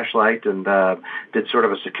with a flashlight, and did sort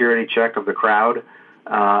of a security check of the crowd.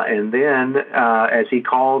 And then, as he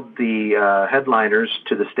called the headliners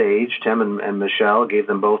to the stage, Tim and Michelle, gave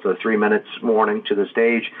them both a 3 minutes warning to the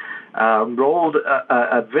stage, rolled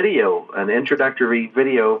a video, an introductory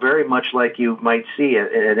video, very much like you might see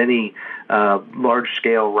at any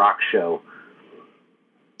large-scale rock show.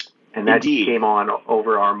 And that Indeed. came on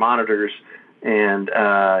over our monitors, and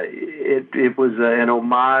it was an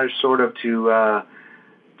homage sort of to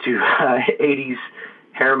 80s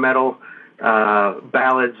hair metal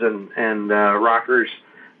ballads and rockers,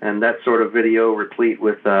 and that sort of video replete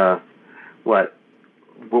with road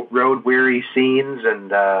weary scenes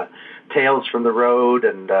and tales from the road,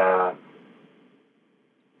 and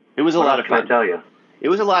it was a lot of fun. I tell you, it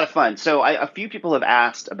was a lot of fun. So a few people have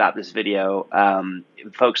asked about this video,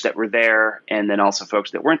 folks that were there, and then also folks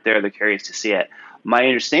that weren't there. They're curious to see it. My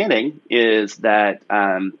understanding is that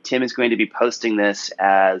Tim is going to be posting this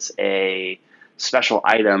as a special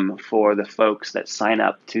item for the folks that sign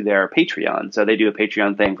up to their Patreon. So they do a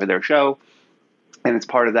Patreon thing for their show, and as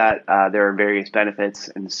part of that, there are various benefits.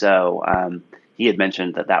 And so he had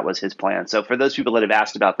mentioned that was his plan. So for those people that have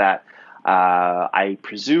asked about that, I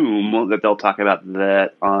presume that they'll talk about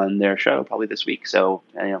that on their show probably this week. So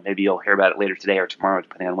maybe you'll hear about it later today or tomorrow,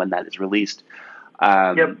 depending on when that is released.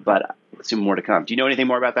 Yep. But I assume more to come. Do you know anything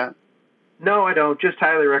more about that? No, I don't. Just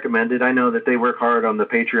highly recommended. I know that they work hard on the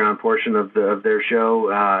Patreon portion of their show,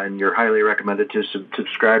 and you're highly recommended to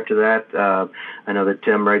subscribe to that. I know that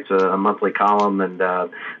Tim writes a monthly column, and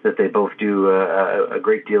that they both do a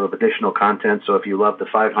great deal of additional content. So if you love the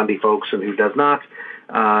 500 folks and who does not,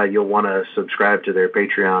 you'll want to subscribe to their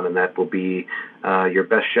Patreon, and that will be your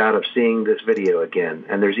best shot of seeing this video again.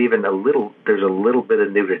 And there's even a little bit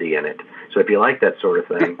of nudity in it. So if you like that sort of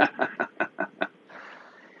thing.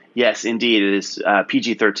 Yes, indeed. It is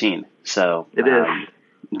PG-13, so it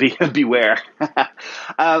is. Beware.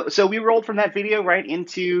 So we rolled from that video right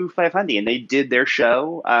into 500, and they did their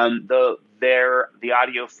show. The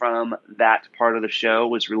audio from that part of the show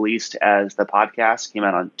was released as the podcast, came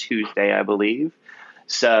out on Tuesday, I believe.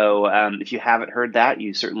 So if you haven't heard that,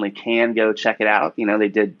 you certainly can go check it out. They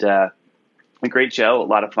did a great show, a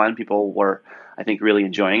lot of fun. People were, I think, really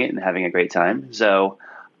enjoying it and having a great time. So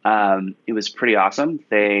it was pretty awesome.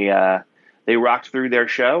 They they rocked through their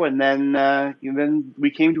show, and then we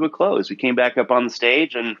came to a close. We came back up on the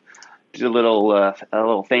stage and did a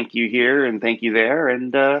little thank you here and thank you there,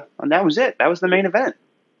 and that was it. That was the main event.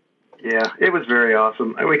 Yeah, it was very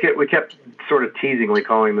awesome. And we kept sort of teasingly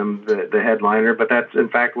calling them the headliner, but that's in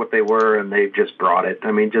fact what they were, and they just brought it.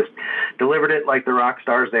 I mean, just delivered it like the rock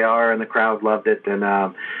stars they are, and the crowd loved it, and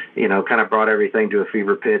kind of brought everything to a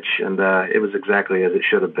fever pitch, and it was exactly as it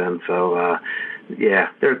should have been. So yeah,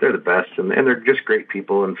 they're the best, and they're just great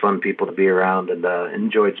people and fun people to be around, and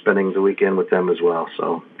enjoyed spending the weekend with them as well.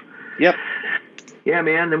 So yep. Yeah,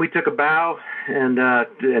 man. Then we took a bow and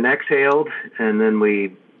exhaled, and then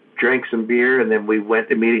we drank some beer, and then we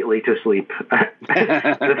went immediately to sleep.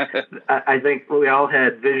 I think we all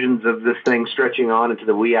had visions of this thing stretching on into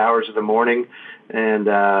the wee hours of the morning, and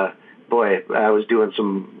boy, I was doing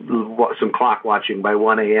some clock watching by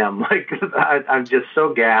 1 a.m. Like I'm just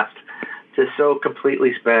so gassed, just so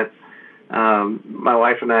completely spent. My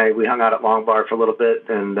wife and I, we hung out at Long Bar for a little bit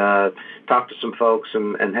and talked to some folks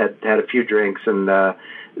and had a few drinks, and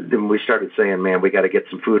then we started saying, man, we got to get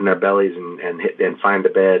some food in our bellies and find a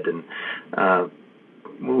bed. And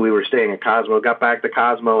we were staying at Cosmo, got back to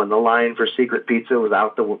Cosmo, and the line for secret pizza was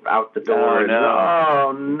out the door.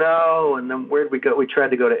 Oh, no. And then where'd we go? We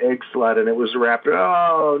tried to go to Egg Slut, and it was wrapped.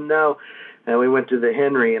 Oh, no. And we went to the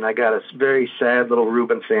Henry, and I got a very sad little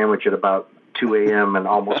Reuben sandwich at about 2 a.m. and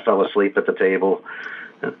almost fell asleep at the table.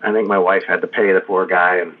 I think my wife had to pay the poor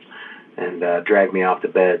guy and drag me off to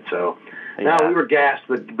bed. So no, we were gassed,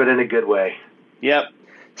 but in a good way. Yep.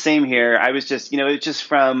 Same here. I was just, it's just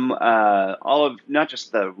from all of, not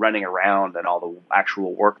just the running around and all the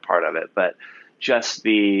actual work part of it, but just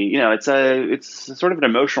the, it's sort of an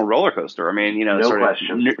emotional roller coaster. I mean, no sort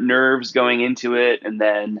question. of nerves going into it, and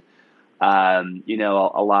then, a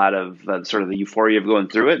lot of sort of the euphoria of going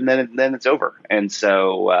through it, and then it's over. And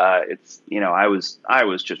so it's, I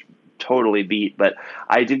was just totally beat, but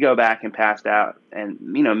I did go back and passed out, and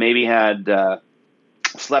maybe had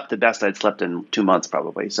slept the best I'd slept in 2 months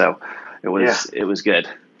probably. So it was good.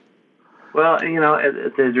 Well,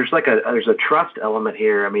 there's there's a trust element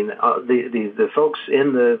here. I mean, the folks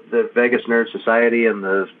in the Vegas Nerd Society and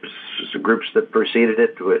the groups that preceded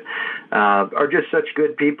it are just such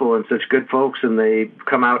good people and such good folks, and they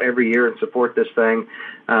come out every year and support this thing,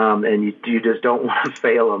 and you just don't want to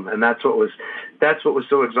fail them. And that's what was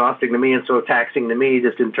so exhausting to me and so taxing to me,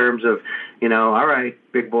 just in terms of, all right,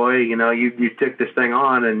 big boy, you took this thing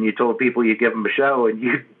on and you told people you'd give them a show, and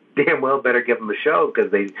you damn well better give them a show,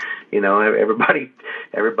 because they,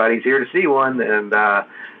 everybody's here to see one, and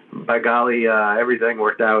by golly, everything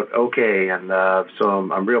worked out okay, and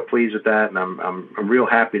so I'm real pleased with that, and I'm real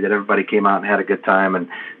happy that everybody came out and had a good time,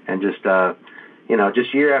 and just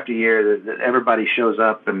just year after year that everybody shows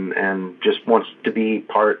up and just wants to be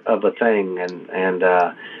part of a thing, and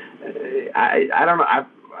I don't know,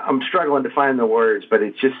 I'm struggling to find the words, but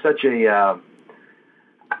it's just such a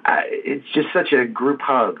group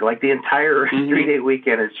hug. Like the entire 3-day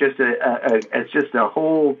weekend, it's just a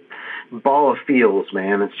whole ball of feels,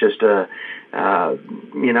 man. It's just and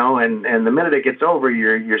the minute it gets over,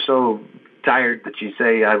 you're so tired that you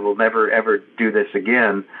say, I will never ever do this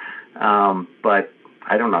again. But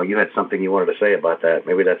I don't know. You had something you wanted to say about that.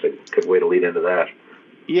 Maybe that's a good way to lead into that.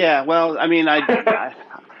 Yeah. Well, I mean,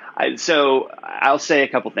 so I'll say a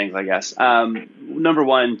couple things, I guess. Number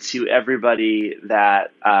one, to everybody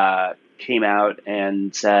that came out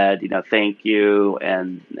and said, thank you.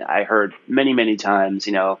 And I heard many, many times,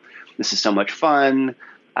 this is so much fun.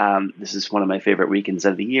 This is one of my favorite weekends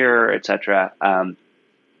of the year, etc.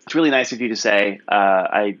 It's really nice of you to say.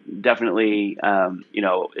 I definitely,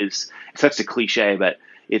 it's such a cliche, but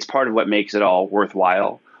it's part of what makes it all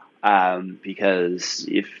worthwhile. Because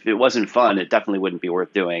if it wasn't fun, it definitely wouldn't be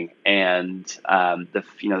worth doing. And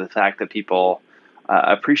the fact that people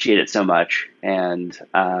appreciate it so much, and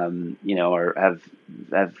or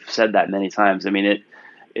have said that many times. I mean, it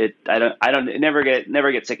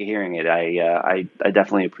never get sick of hearing it. I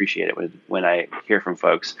definitely appreciate it when I hear from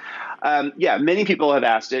folks. Many people have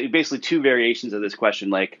asked basically two variations of this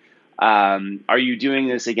question, like, are you doing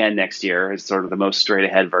this again next year? Is sort of the most straight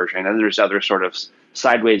ahead version, and there's other sort of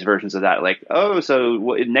sideways versions of that, like, so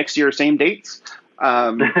next year, same dates.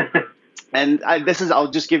 And I'll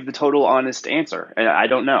just give the total honest answer. I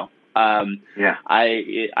don't know. I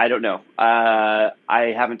don't know. I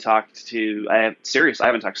haven't talked seriously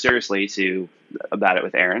about it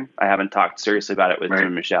with Aaron. I haven't talked seriously about it with Tim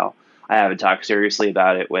and Michelle. I haven't talked seriously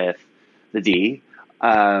about it with the D.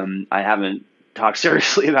 I haven't talked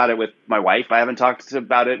seriously about it with my wife. I haven't talked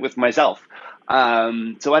about it with myself. So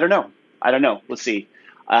I don't know. Let's see.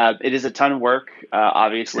 It is a ton of work,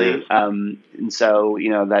 obviously. And so,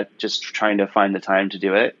 that just trying to find the time to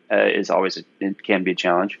do it is always, it can be a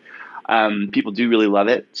challenge. People do really love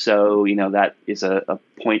it. So, that is a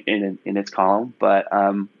point in its column, but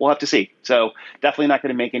we'll have to see. So definitely not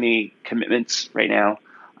going to make any commitments right now.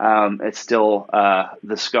 It's still,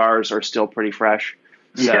 the scars are still pretty fresh.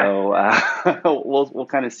 So we'll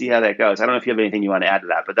kind of see how that goes. I don't know if you have anything you want to add to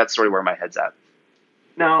that, but that's sort of where my head's at.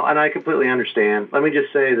 No, and I completely understand. Let me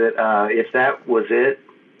just say that if that was it,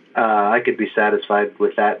 I could be satisfied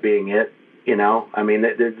with that being it. I mean,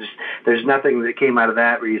 there's nothing that came out of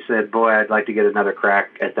that where you said, boy, I'd like to get another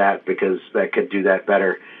crack at that because that could do that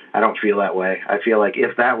better. I don't feel that way. I feel like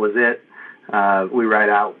if that was it, we ride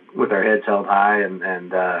out with our heads held high and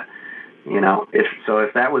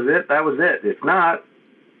if that was it, that was it. If not,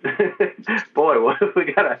 boy,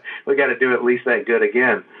 we gotta do at least that good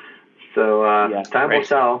again. So time will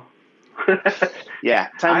tell. Time will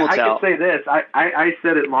tell. I can say this. I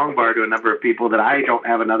said at Longbar to a number of people that I don't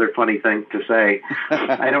have another funny thing to say.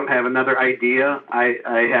 I don't have another idea.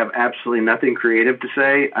 I have absolutely nothing creative to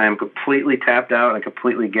say. I am completely tapped out and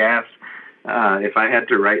completely gassed. If I had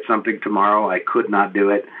to write something tomorrow, I could not do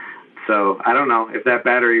it. So I don't know if that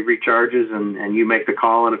battery recharges and you make the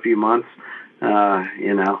call in a few months.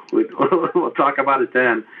 We'll talk about it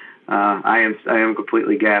then. I am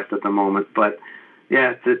completely gassed at the moment, but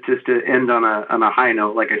yeah, to end on a high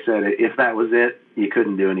note, like I said, if that was it, you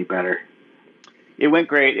couldn't do any better. It went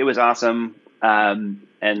great. It was awesome. And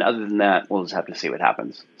other than that, we'll just have to see what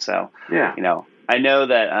happens. So, I know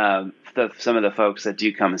that some of the folks that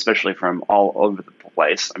do come, especially from all over the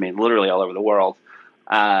place, I mean, literally all over the world,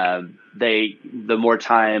 the more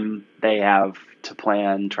time they have to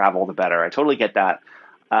plan travel, the better. I totally get that.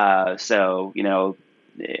 I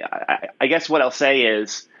guess what I'll say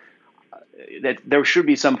is that there should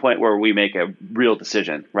be some point where we make a real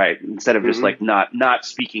decision, right? Instead of just like not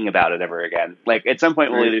speaking about it ever again. Like at some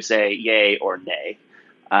point we'll either say yay or nay,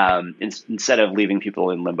 instead of leaving people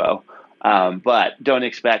in limbo. But don't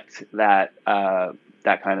expect that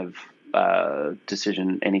kind of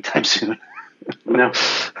decision anytime soon. No.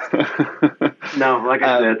 Like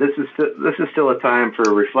I said, this is still a time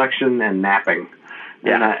for reflection and napping.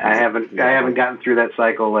 Yeah, and I haven't gotten through that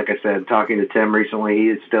cycle. Like I said, talking to Tim recently, he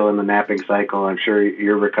is still in the napping cycle. I'm sure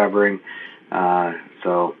you're recovering. This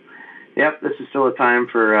is still a time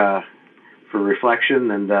for reflection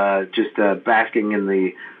and just basking in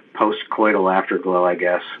the post-coital afterglow, I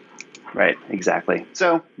guess. Right, exactly.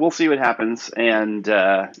 So we'll see what happens. And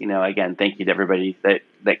again, thank you to everybody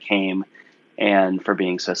that came and for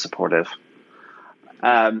being so supportive.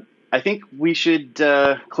 I think we should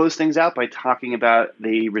close things out by talking about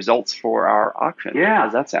the results for our auction. Yeah.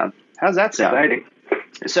 How's that sound? Exciting.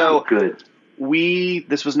 So good.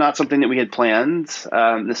 This was not something that we had planned.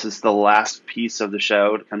 This is the last piece of the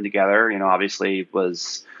show to come together. Obviously it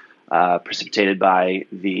was precipitated by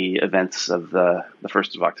the events of the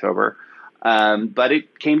 1st of October. But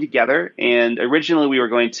it came together, and originally we were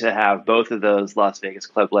going to have both of those Las Vegas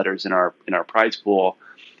Club letters in our prize pool.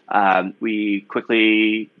 We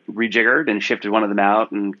quickly rejiggered and shifted one of them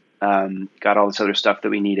out and got all this other stuff that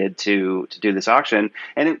we needed to do this auction,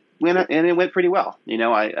 and it went pretty well.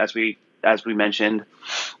 As we mentioned,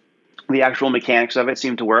 the actual mechanics of it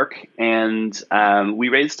seemed to work, and we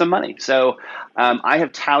raised some money. So I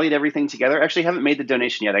have tallied everything together. Actually, haven't made the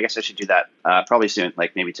donation yet. I guess I should do that probably soon,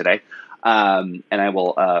 like maybe today. And I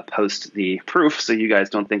will post the proof so you guys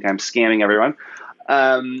don't think I'm scamming everyone.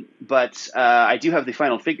 But I do have the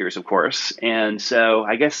final figures, of course. And so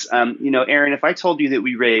I guess, Aaron, if I told you that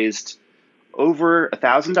we raised over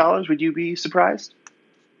 $1,000, would you be surprised?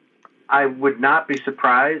 I would not be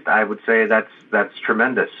surprised. I would say that's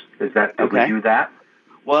tremendous. Did we do that?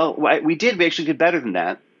 Well, we did. We actually did better than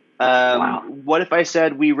that. Wow. What if I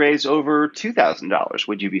said we raised over $2,000?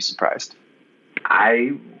 Would you be surprised?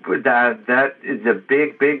 I would. That is a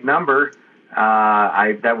big number.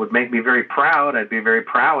 That would make me very proud. I'd be very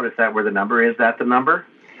proud if that were the number. Is that the number?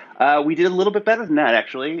 We did a little bit better than that,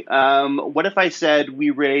 actually. What if I said we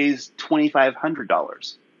raised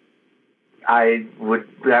 $2,500?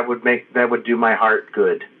 That would do my heart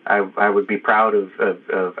good. I would be proud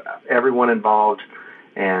of everyone involved,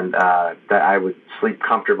 and that I would sleep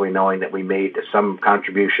comfortably knowing that we made some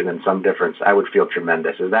contribution and some difference. I would feel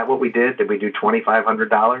tremendous. Is that what we did? Did we do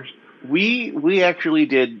 $2,500? We actually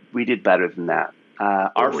did. We did better than that.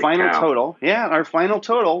 Our final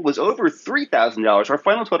total was over $3,000. Our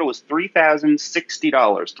final total was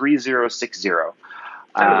 $3,060. 3060.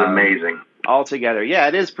 That was amazing. all together. Yeah,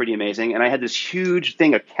 it is pretty amazing. And I had this huge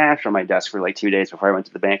thing of cash on my desk for like 2 days before I went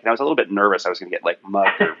to the bank, and I was a little bit nervous I was going to get like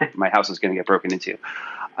mugged or my house was going to get broken into.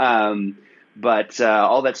 But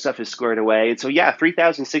all that stuff is squared away. And so, yeah,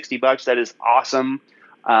 $3,060. That is awesome.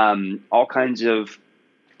 All kinds of,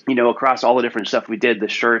 across all the different stuff we did, the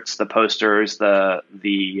shirts, the posters, the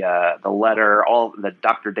letter, all the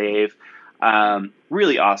Dr. Dave,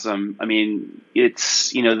 really awesome. I mean,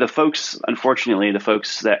 it's, unfortunately, the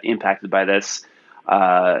folks that impacted by this,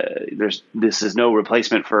 this is no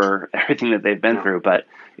replacement for everything that they've been through, but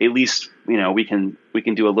at least, we can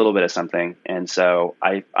do a little bit of something. And so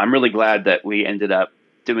I'm really glad that we ended up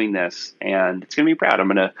doing this, and it's going to be proud. I'm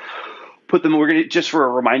going to put them, we're going to, just for a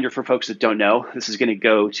reminder for folks that don't know, this is going to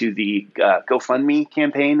go to the GoFundMe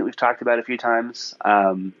campaign that we've talked about a few times.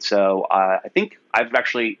 So I think I've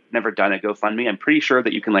actually never done a GoFundMe. I'm pretty sure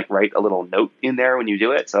that you can like write a little note in there when you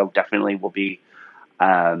do it. So definitely we'll be,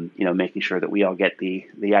 making sure that we all get the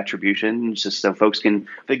attribution, just so folks can,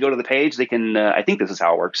 if they go to the page, they can, I think this is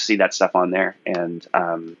how it works, see that stuff on there. And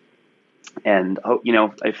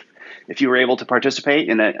if you were able to participate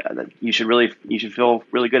in it, you should feel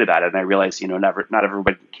really good about it. And I realize, not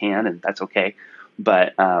everybody can, and that's okay.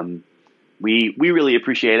 But we really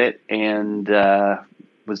appreciate it, and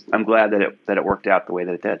I'm glad that it worked out the way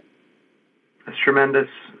that it did. That's tremendous.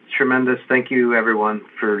 It's tremendous. Thank you, everyone,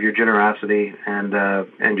 for your generosity and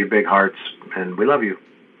your big hearts. And we love you.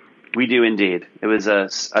 We do indeed. It was a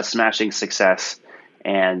smashing success,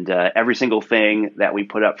 and every single thing that we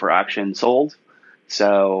put up for auction sold.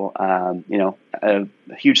 So, a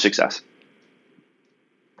huge success.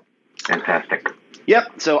 Fantastic.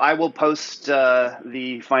 Yep. So I will post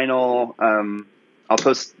the final. I'll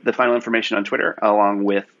post the final information on Twitter along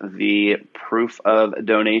with the proof of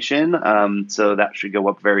donation. So that should go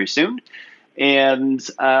up very soon. And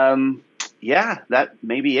that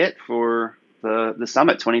may be it for the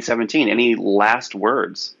Summit 2017. Any last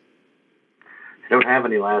words? I don't have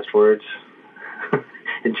any last words.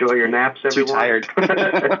 Enjoy your naps, everyone. Too tired.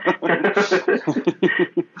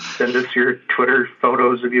 Send us your Twitter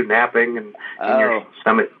photos of you napping and in your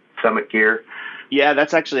summit gear. Yeah,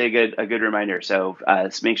 that's actually a good reminder. So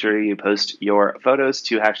make sure you post your photos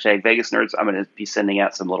to #VegasNerds. I'm going to be sending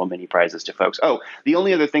out some little mini prizes to folks. Oh, the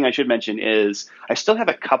only other thing I should mention is I still have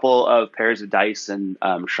a couple of pairs of dice and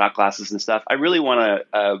shot glasses and stuff. I really want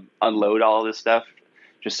to unload all of this stuff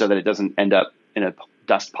just so that it doesn't end up in a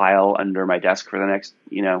dust pile under my desk for the next,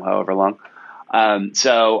 however long.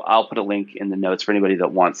 So I'll put a link in the notes for anybody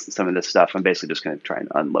that wants some of this stuff. I'm basically just going to try and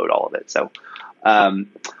unload all of it. So,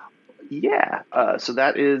 so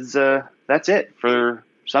that is, that's it for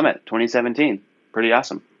Summit 2017. Pretty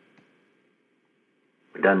awesome.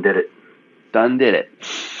 Done did it.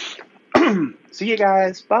 See you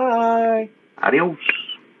guys. Bye. Adios.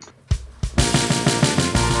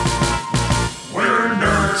 We're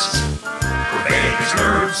nerds. We're Vegas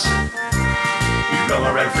nerds. We fill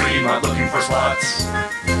our red Fremont looking for slots.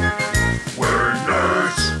 We're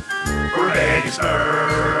nerds. We're Vegas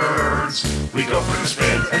nerds. We go for the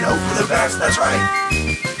spin and hope for the best, that's right.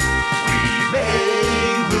 We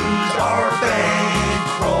may lose our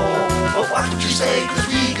bankroll, but watch what you say, cause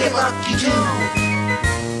we get lucky too.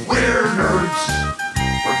 We're nerds.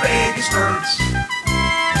 We're Vegas nerds.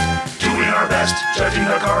 Doing our best, judging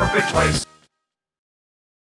the carpet twice.